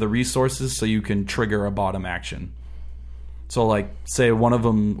enough of the resources so you can trigger a bottom action. So, like, say one of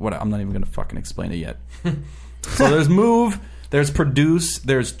them... I'm not even going to fucking explain it yet. So there's move, there's produce,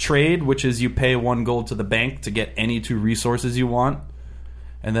 there's trade, which is you pay 1 gold to the bank to get any 2 resources you want.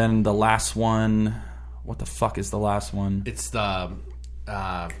 And then the last one... What the fuck is the last one? It's the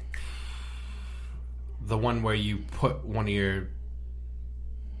one where you put one of your...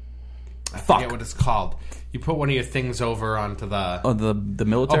 I forget what it's called. You put one of your things over onto the... Oh, the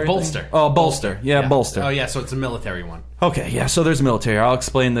military bolster. thing? Oh, bolster. Yeah, bolster. Oh, yeah, so it's a military one. Okay, yeah, so there's military. I'll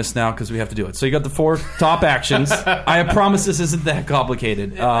explain this now because we have to do it. So you got the 4 top actions. I promise this isn't that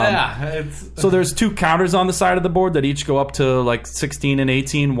complicated. So there's 2 counters on the side of the board that each go up to like 16 and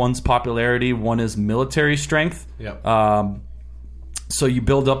 18. One's popularity, one is military strength. Yep. So you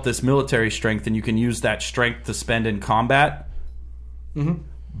build up this military strength, and you can use that strength to spend in combat.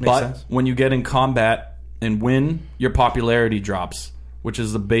 But sense. when you get in combat and win, your popularity drops, which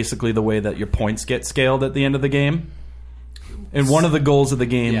is basically the way that your points get scaled at the end of the game. And one of the goals of the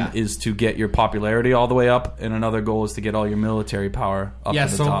game is to get your popularity all the way up, and another goal is to get all your military power up to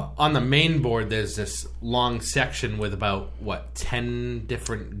the top. On the main board, there's this long section with about, 10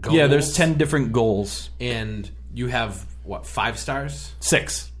 different goals? Yeah, there's 10 different goals. And you have, 5 stars?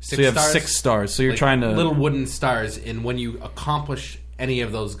 6. 6 so you have stars? 6 stars. So you're Like trying to... little wooden stars, and when you accomplish any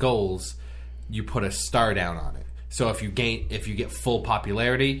of those goals, you put a star down on it. So if you get full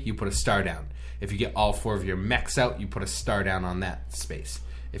popularity, you put a star down. If you get all 4 of your mechs out, you put a star down on that space.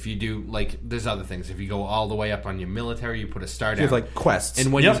 If you do, there's other things. If you go all the way up on your military, you put a star down. You have like quests.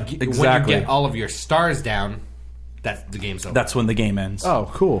 And when you get all of your stars down, the game's over. That's when the game ends.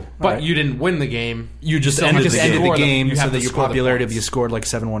 Oh, cool. But you didn't win the game. You just So ended you the just game. ended the game You so have that to your score the popularity if points. you scored like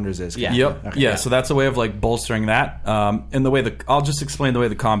 7 wonders is. Yeah. Yep. Okay. Yeah. So that's a way of like bolstering that. And the way I'll just explain the way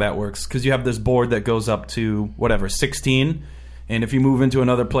the combat works, because you have this board that goes up to 16, and if you move into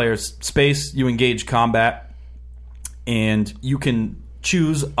another player's space, you engage combat, and you can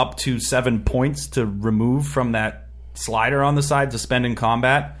choose up to 7 points to remove from that slider on the side to spend in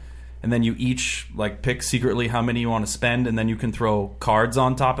combat. And then you each pick secretly how many you want to spend, and then you can throw cards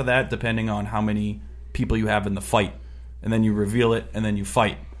on top of that depending on how many people you have in the fight. And then you reveal it, and then you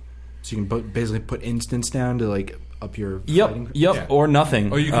fight. So you can basically put instants down to up your fighting. Yep, Yeah. or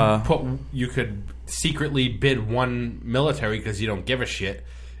nothing. Or you could secretly bid 1 military because you don't give a shit,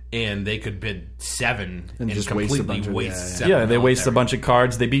 and they could bid 7 And just waste a bunch of- yeah. 7 Yeah, they waste a military. bunch of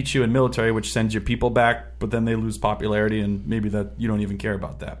cards. They beat you in military, which sends your people back, but then they lose popularity, and maybe that you don't even care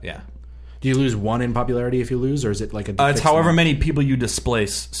about that. Yeah. Do you lose 1 in popularity if you lose, or is it like a? It's fixed however amount? many people you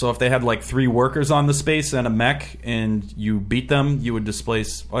displace. So if they had 3 workers on the space and a mech, and you beat them, you would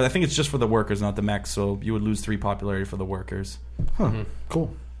displace. Well, I think it's just for the workers, not the mechs. So you would lose 3 popularity for the workers. Huh.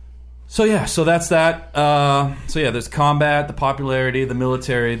 Cool. So yeah, so that's that. So yeah, there's combat, the popularity, the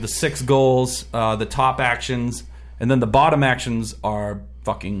military, the 6 goals, the top actions, and then the bottom actions are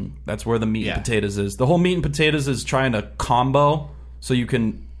fucking. That's where the meat and potatoes is. The whole meat and potatoes is trying to combo so you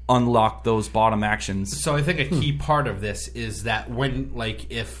can unlock those bottom actions. So I think a key part of this is that when,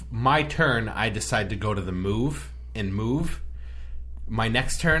 like, if my turn I decide to go to the move, my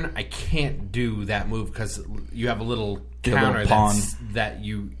next turn I can't do that move because you have a little counter that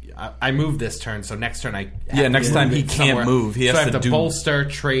you. I move this turn, so next turn next time he can't move. He has I have to do bolster,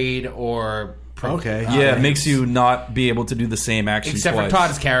 trade, or. Okay. Yeah, it makes you not be able to do the same action Except twice. for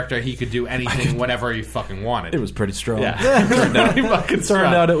Todd's character, he could do anything whenever he fucking wanted. It was pretty strong. Yeah. Turned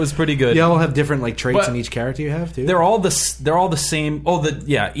out it was pretty good. You all have different like traits in each character you have too. They're all the same.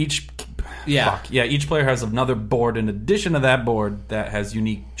 Each player has another board in addition to that board that has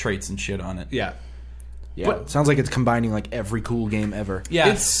unique traits and shit on it. Yeah. Yeah. But sounds like it's combining like every cool game ever.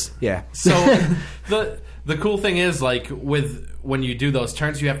 Yeah. So the cool thing is, like, when you do those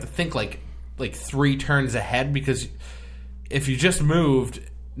turns, you have to think like 3 turns ahead, because if you just moved,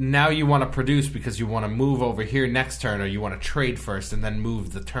 now you want to produce because you want to move over here next turn, or you want to trade first and then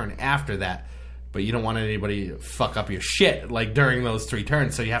move the turn after that. But you don't want anybody to fuck up your shit like during those 3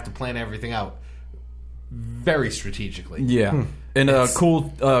 turns, so you have to plan everything out very strategically. Yeah. And a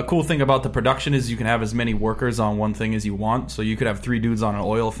cool thing about the production is you can have as many workers on one thing as you want. So you could have 3 dudes on an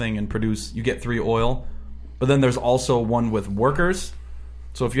oil thing and produce. You get 3 oil. But then there's also one with workers.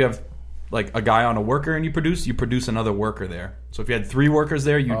 So if you have like a guy on a worker and you produce another worker there. So if you had 3 workers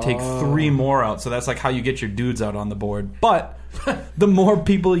there, you take 3 more out. So that's like how you get your dudes out on the board. But the more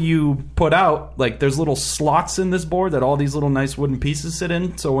people you put out, like there's little slots in this board that all these little nice wooden pieces sit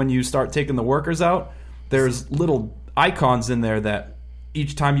in. So when you start taking the workers out, there's little icons in there that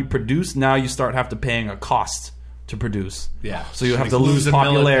each time you produce, now you start have to paying a cost to produce. Yeah. So you have to lose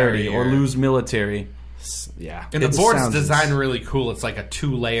popularity or lose military. Yeah. And the board's designed really cool. It's like a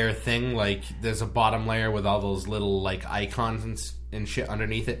 2-layer thing. Like, there's a bottom layer with all those little like icons and shit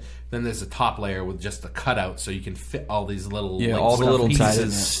underneath it. Then there's a top layer with just a cutout, so you can fit all these little all the little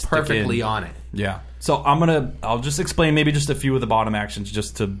pieces perfectly on it. Yeah. So I'll just explain maybe just a few of the bottom actions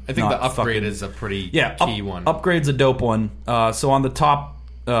just to. I think the upgrade is a pretty key one. Upgrade's a dope one. So on the top,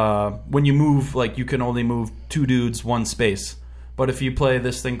 when you move, like you can only move 2 dudes, 1 space. But if you play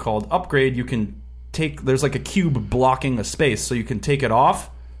this thing called upgrade, you can there's like a cube blocking a space, so you can take it off.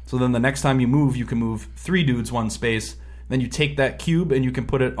 So then the next time you can move 3 dudes, 1 space. Then you take that cube and you can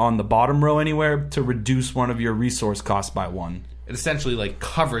put it on the bottom row anywhere to reduce one of your resource costs by 1. It essentially like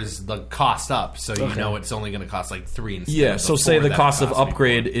covers the cost up, so you know it's only going to cost like 3 instead. Yeah. Of So the say 4 the that cost it of cost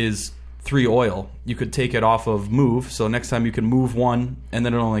upgrade before. is 3 oil. You could take it off of move. So next time you can move 1, and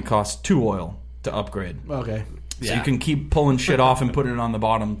then it only costs 2 oil to upgrade. Okay. So you can keep pulling shit off and putting it on the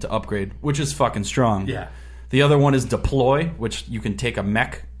bottom to upgrade, which is fucking strong. Yeah. The other one is deploy, which you can take a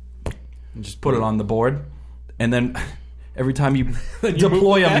mech and just put it on the board, and then every time you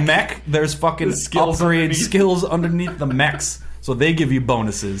deploy a mech, there's fucking upgrade skills underneath the mechs, so they give you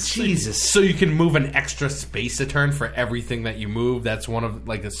bonuses. Jesus. So you can move an extra space a turn for everything that you move. That's one of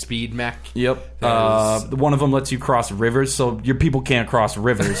like a speed mech. Yep. One of them lets you cross rivers, so your people can't cross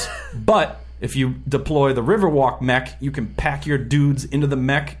rivers, but if you deploy the Riverwalk mech, you can pack your dudes into the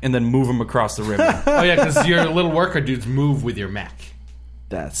mech and then move them across the river. Oh yeah, because your little worker dudes move with your mech.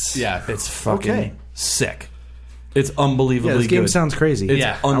 It's fucking sick. It's unbelievably good. This game good. sounds crazy. It's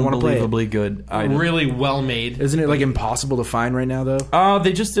Yeah. unbelievably good. Really well made. Isn't it like impossible to find right now though?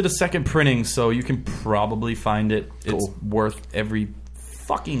 They just did a second printing, so you can probably find it. Cool. It's worth every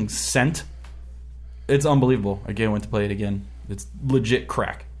fucking cent. It's unbelievable. I can't wait to play it again. It's legit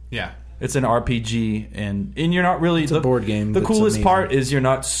crack. Yeah. It's an RPG, and you're not really... It's a board game The that's coolest amazing. part is you're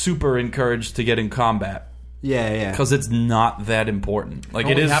not super encouraged to get in combat, Yeah. because it's not that important. Like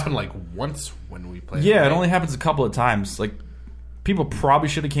It only is happened like once when we played. Yeah, right? it only happens a couple of times. Like, people probably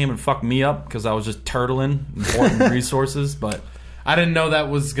should have came and fucked me up because I was just turtling important resources, but... I didn't know that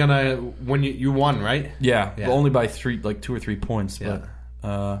was gonna when you won, right? Yeah, Yeah. but only by 2 or 3 points.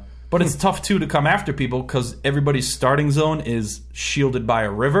 But it's tough, too, to come after people because everybody's starting zone is shielded by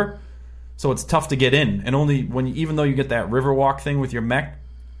a river. So it's tough to get in, and even though you get that Riverwalk thing with your mech,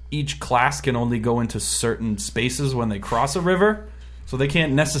 each class can only go into certain spaces when they cross a river, so they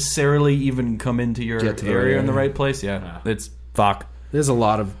can't necessarily even come into your area in the right place. Yeah, it's fuck. There's a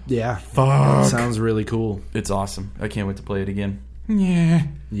lot of fuck. Sounds really cool. It's awesome. I can't wait to play it again. Yeah.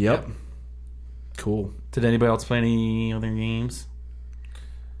 Yep. Cool. Did anybody else play any other games?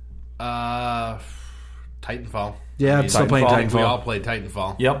 Titanfall. Yeah, I'm still playing Titanfall. Titanfall. We all played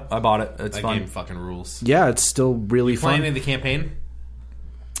Titanfall. Yep, I bought it. It's That fun. game fucking rules. Yeah, it's still really Playing fun. in the campaign?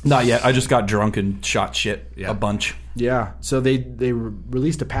 Not yet. I just got drunk and shot shit Yeah. a bunch. Yeah. So they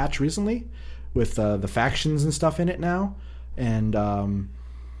released a patch recently with the factions and stuff in it now, and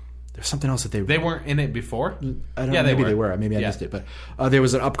there's something else that They weren't in it before? I don't Yeah, know. they Maybe were. they were. Maybe I Yeah. missed it. But there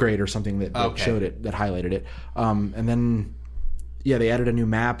was an upgrade or something that Okay. showed it, that highlighted it. And then, yeah, they added a new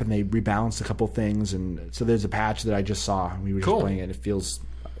map and they rebalanced a couple things. And so there's a patch that I just saw. We were just Cool. playing it. It feels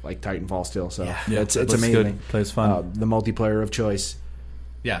like Titanfall still. So Yeah, it's it looks amazing. good. Plays fun. The multiplayer of choice.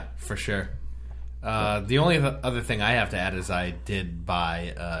 Yeah, for sure. The only other thing I have to add is I did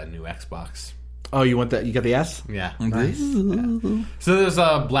buy a new Xbox. Oh, you want that? You got the S? Yeah. Nice. So there's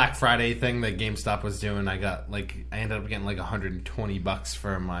a Black Friday thing that GameStop was doing. I ended up getting like $120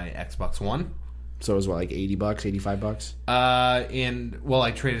 for my Xbox One. So it was what, like $80, $85?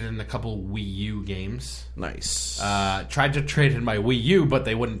 I traded in a couple Wii U games. Nice. Tried to trade in my Wii U, but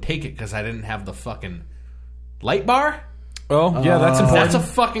they wouldn't take it because I didn't have the fucking light bar. Oh, yeah, that's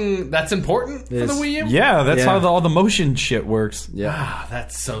important. That's important for the Yes. Wii U. Yeah, that's Yeah. how all the motion shit works. yeah. Ah,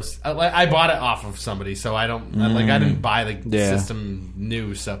 that's so. I bought it off of somebody, so I don't I didn't buy the Yeah. system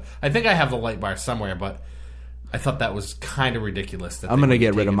new. So I think I have the light bar somewhere, but I thought that was kind of ridiculous. That I'm they going to wouldn't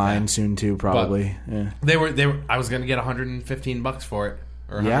get take rid of it mine back. soon too, probably. Yeah. They were. I was going to get $115 for it,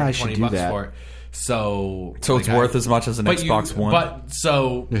 or Yeah, I should $120 do that. for it. So So it's worth as much as an Xbox One. But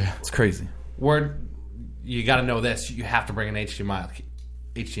so It's crazy. you got to know this. You have to bring an HDMI.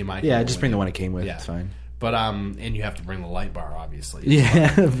 Yeah, cable just with bring you. the one it came with. Yeah. It's fine. But and you have to bring the light bar, obviously.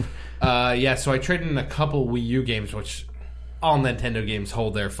 Yeah. Yeah, so I traded in a couple Wii U games, which all Nintendo games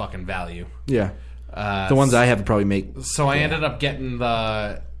hold their fucking value. Yeah. The ones I have would probably make. So I ended up getting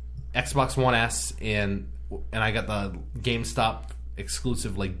the Xbox One S and I got the GameStop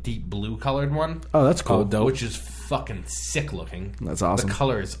exclusive, like deep blue colored one, Oh, that's cool. which is fucking sick looking. That's awesome. The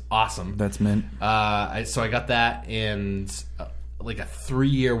color is awesome. That's mint. So I got that and like a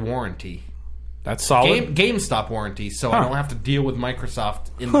 3-year warranty. That's solid. GameStop warranty, so I don't have to deal with Microsoft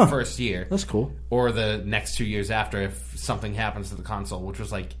in the first year. That's cool. Or the next 2 years after if something happens to the console, which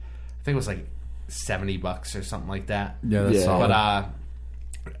was like, I think it was like $70 or something like that. Yeah, that's Yeah. solid.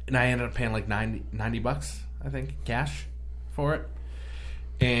 But and I ended up paying like $90, I think, cash for it.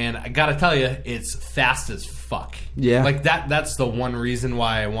 And I gotta tell you, it's fast as fuck. Yeah. like that's the one reason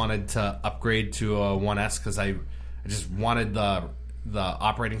why I wanted to upgrade to a 1S, because I just wanted the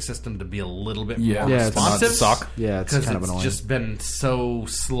operating system to be a little bit Yeah. more Yeah, it's not responsive. suck. Yeah, it's Because kind of it's annoying. just been so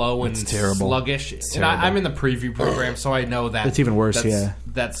slow and terrible. sluggish. And terrible. I'm in the preview program, so I know that It's even worse, yeah.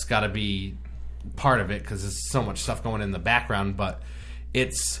 That's got to be part of it because there's so much stuff going in the background. But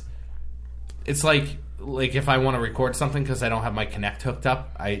it's like if I want to record something because I don't have my Kinect hooked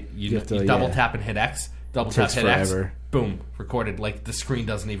up, you have to, double yeah. tap and hit X, double tap Takes hit X, forever. boom, recorded. Like the screen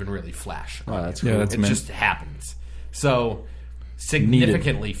doesn't even really flash. Oh, that's Yeah, cool. that's It mint. just happens. So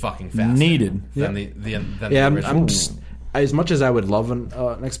significantly fucking faster Needed. than the Yeah, the I'm original. just, as much as I would love an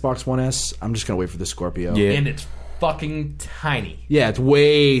Xbox One S, I'm just gonna wait for the Scorpio. Yeah. And it's fucking tiny. Yeah, it's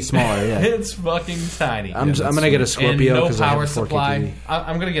way smaller. Yeah, It's fucking tiny. I'm gonna get a Scorpio and no because I have power a 4K supply. TV.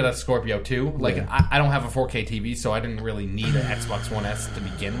 I'm gonna get a Scorpio too. Like Yeah. I don't have a 4K TV, so I didn't really need an Xbox One S to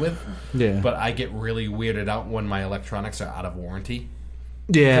begin with. Yeah. But I get really weirded out when my electronics are out of warranty.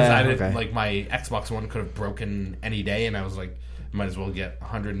 Because Yeah, I didn't okay. like my Xbox One could have broken any day, and I was like, might as well get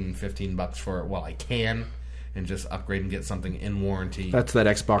 $115 for it while I can, and just upgrade and get something in warranty. That's that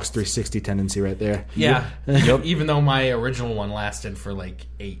Xbox 360 tendency right there. Yeah. Even though my original one lasted for like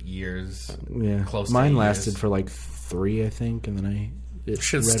 8 years. Yeah, Close to mine 8 lasted years. for like 3, I think, and then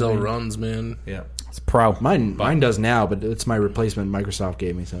Shit Red still Ring. runs, man. Yeah. It's pro. Mine does now, but it's my replacement Microsoft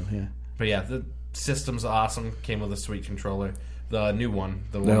gave me. So yeah, But yeah, the system's awesome. Came with a sweet controller. The new one.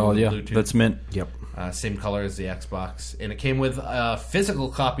 The one Oh, with yeah. Bluetooth. That's mint. yep. Same color as the Xbox. And it came with a physical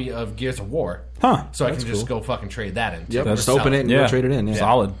copy of Gears of War. Huh. So I can just go fucking trade that in. Yep. Or Just sell open it and Yeah. go trade it in. Yeah.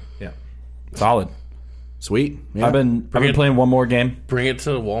 Solid. Yeah. Solid. Sweet. Yeah. I've been playing one more game. Bring it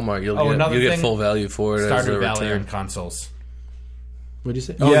to Walmart. You'll another get thing, full value for it as a Stardew Valley return. on consoles. What'd you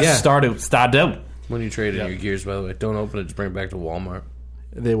say? Stardew. When you trade in Yep. your Gears, by the way, don't open it. Just bring it back to Walmart.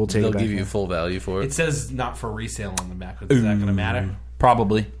 They will take They'll it back. give you full value for It it. says not for resale on the back. Is that going to matter?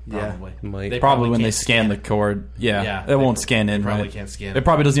 Probably. Yeah. Probably. Might. They Probably when can't they scan the code. Yeah. Yeah, It won't scan in, probably right? can't scan It it.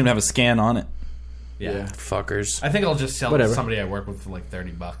 probably doesn't even have a scan on it. Yeah. Yeah. Fuckers. I think I'll just sell it Whatever. to somebody I work with for like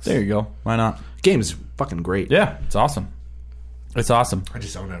 $30. There you go. Why not? Game's fucking great. Yeah. It's awesome. It's awesome. I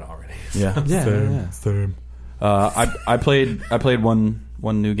just own it already. Yeah. Yeah. Same. I played one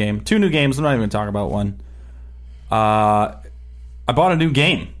new game. 2 new games. I'm not even going to talk about one. I bought a new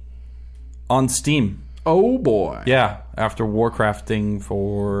game on Steam. Oh boy. Yeah, after Warcrafting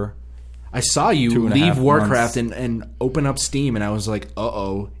for... I saw you 2.5 leave Warcraft months. and open up Steam, and I was like,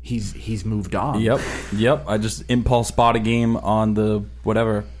 "Uh-oh, he's moved on." Yep. I just impulse bought a game on the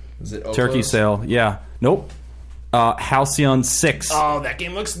whatever Is it turkey Oclos? sale. Yeah. Nope. Halcyon 6. Oh, that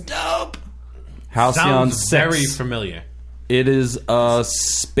game looks dope. Halcyon Sounds 6. very familiar. It is a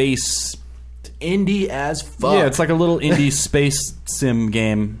space. Indie as fuck. Yeah, it's like a little indie space sim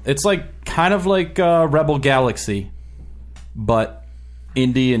game. It's like kind of like Rebel Galaxy, but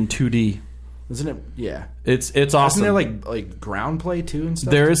indie and 2D. Isn't it? Yeah. It's awesome. Isn't there like ground play too and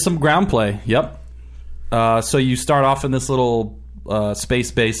stuff? There is some ground play. Yep. So you start off in this little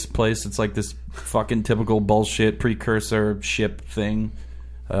space-based place. It's like this fucking typical bullshit precursor ship thing.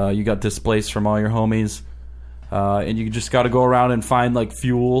 You got displaced from all your homies. And you just got to go around and find like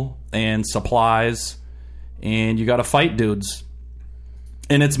fuel and supplies. And you got to fight dudes.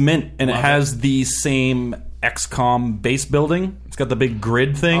 And it's mint. And it has the same XCOM base building. It's got the big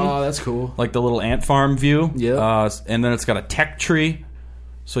grid thing. Oh, that's cool. Like the little ant farm view. Yeah. And then it's got a tech tree.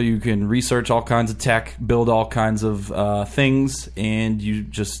 So you can research all kinds of tech, build all kinds of things, and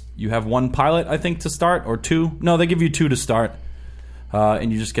you have one pilot, I think, to start, or two. No, they give you two to start,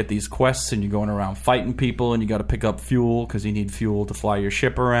 and you just get these quests, and you're going around fighting people, and you got to pick up fuel because you need fuel to fly your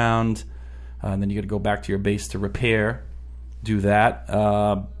ship around, and then you got to go back to your base to repair, do that.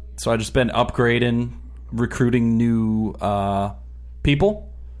 So I just been upgrading, recruiting new people.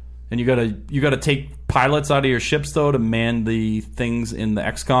 And you gotta take pilots out of your ships though to man the things in the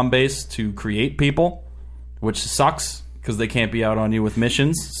XCOM base to create people, which sucks because they can't be out on you with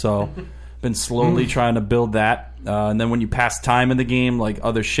missions. So, been slowly trying to build that. And then when you pass time in the game, like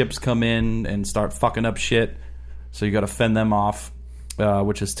other ships come in and start fucking up shit. So you got to fend them off,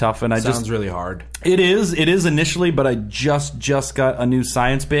 which is tough. And Sounds really hard. It is initially, but I just got a new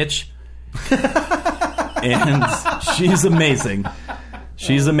science bitch, and she's amazing.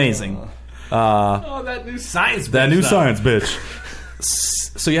 She's amazing. That new science bitch. That new though. science bitch.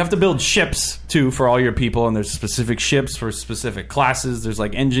 So you have to build ships, too, for all your people, and there's specific ships for specific classes. There's,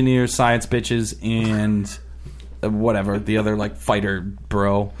 like, engineers, science bitches, and whatever, the other, like, fighter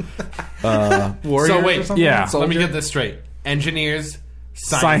bro. Warriors So wait, or something? yeah. Let me get this straight. Engineers,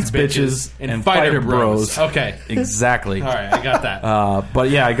 Science bitches, and fighter fighter bros. Okay. Exactly. All right, I got that.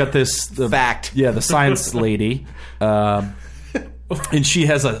 But, yeah, I got this... Fact. Yeah, the science lady. And she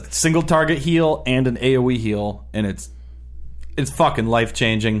has a single target heal and an AoE heal, and it's fucking life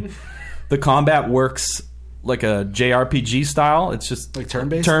changing. The combat works like a JRPG style. It's just Like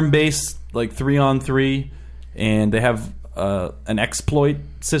turn-based? turn-based, like 3-on-3, and they have an exploit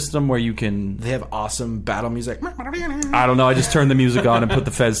system where you can. They have awesome battle music. I don't know. I just turned the music on and put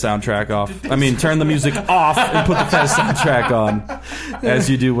the Fez soundtrack off. I mean, turn the music off and put the Fez soundtrack on, as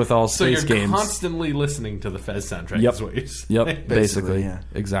you do with all So space you're games. constantly listening to the Fez soundtrack. Yep. Is what you're saying. Yep, basically. yeah.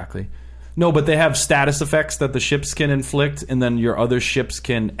 Exactly. No, but they have status effects that the ships can inflict, and then your other ships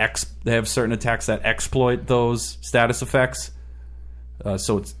can they have certain attacks that exploit those status effects.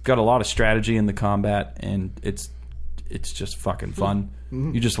 So it's got a lot of strategy in the combat, and it's just fucking fun.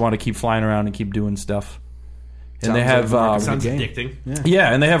 You just want to keep flying around and keep doing stuff. And Sounds they have like Marcus Sounds Game. addicting.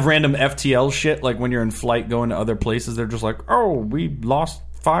 yeah, and they have random FTL shit, like when you're in flight going to other places, they're just like, oh, we lost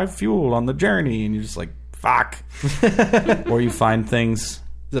 5 fuel on the journey, and you're just like, fuck. Or you find things.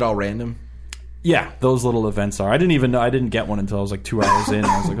 Is it all random? Yeah, those little events are. I didn't even know. I didn't get one until I was like 2 hours in, and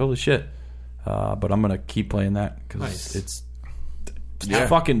I was like, holy shit. But I'm going to keep playing that because Nice. it's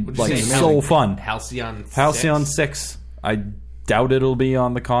fucking What'd you like say? so fun. Halcyon 6. Halcyon 6. I doubt it'll be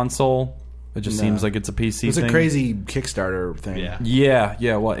on the console. It just No. seems like it's a PC It's thing. a crazy Kickstarter thing. Yeah.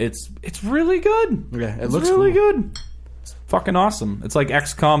 Yeah. Well, it's really good. Yeah, it It's looks really cool. good. It's fucking awesome. It's like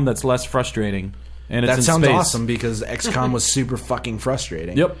XCOM that's less frustrating. And it's That in sounds space. awesome because XCOM was super fucking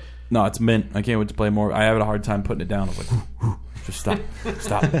frustrating. Yep. No, it's mint. I can't wait to play more. I had a hard time putting it down. I was like, just stop.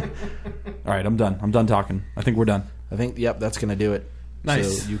 Stop. All right, I'm done. I'm done talking. I think we're done. I think, yep, that's going to do it.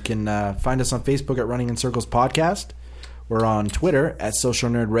 Nice. So you can find us on Facebook at Running in Circles Podcast. We're on Twitter at Social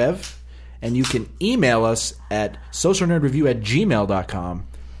Nerd Rev. And you can email us at socialnerdreview@gmail.com.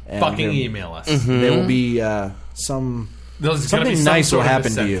 And Fucking email us. There will be something nice will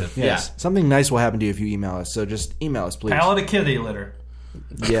happen to you. Yes. Something nice will happen to you if you email us. So just email us, please. Pallet of kitty litter.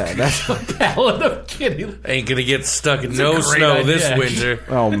 Yeah, that's... Pallet of kitty. Ain't gonna get stuck in a no great snow idea, this actually. winter.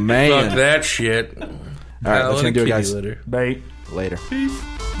 Oh, man. Fuck that shit. All right, that's going to do it, guys. Bait. Later. Peace.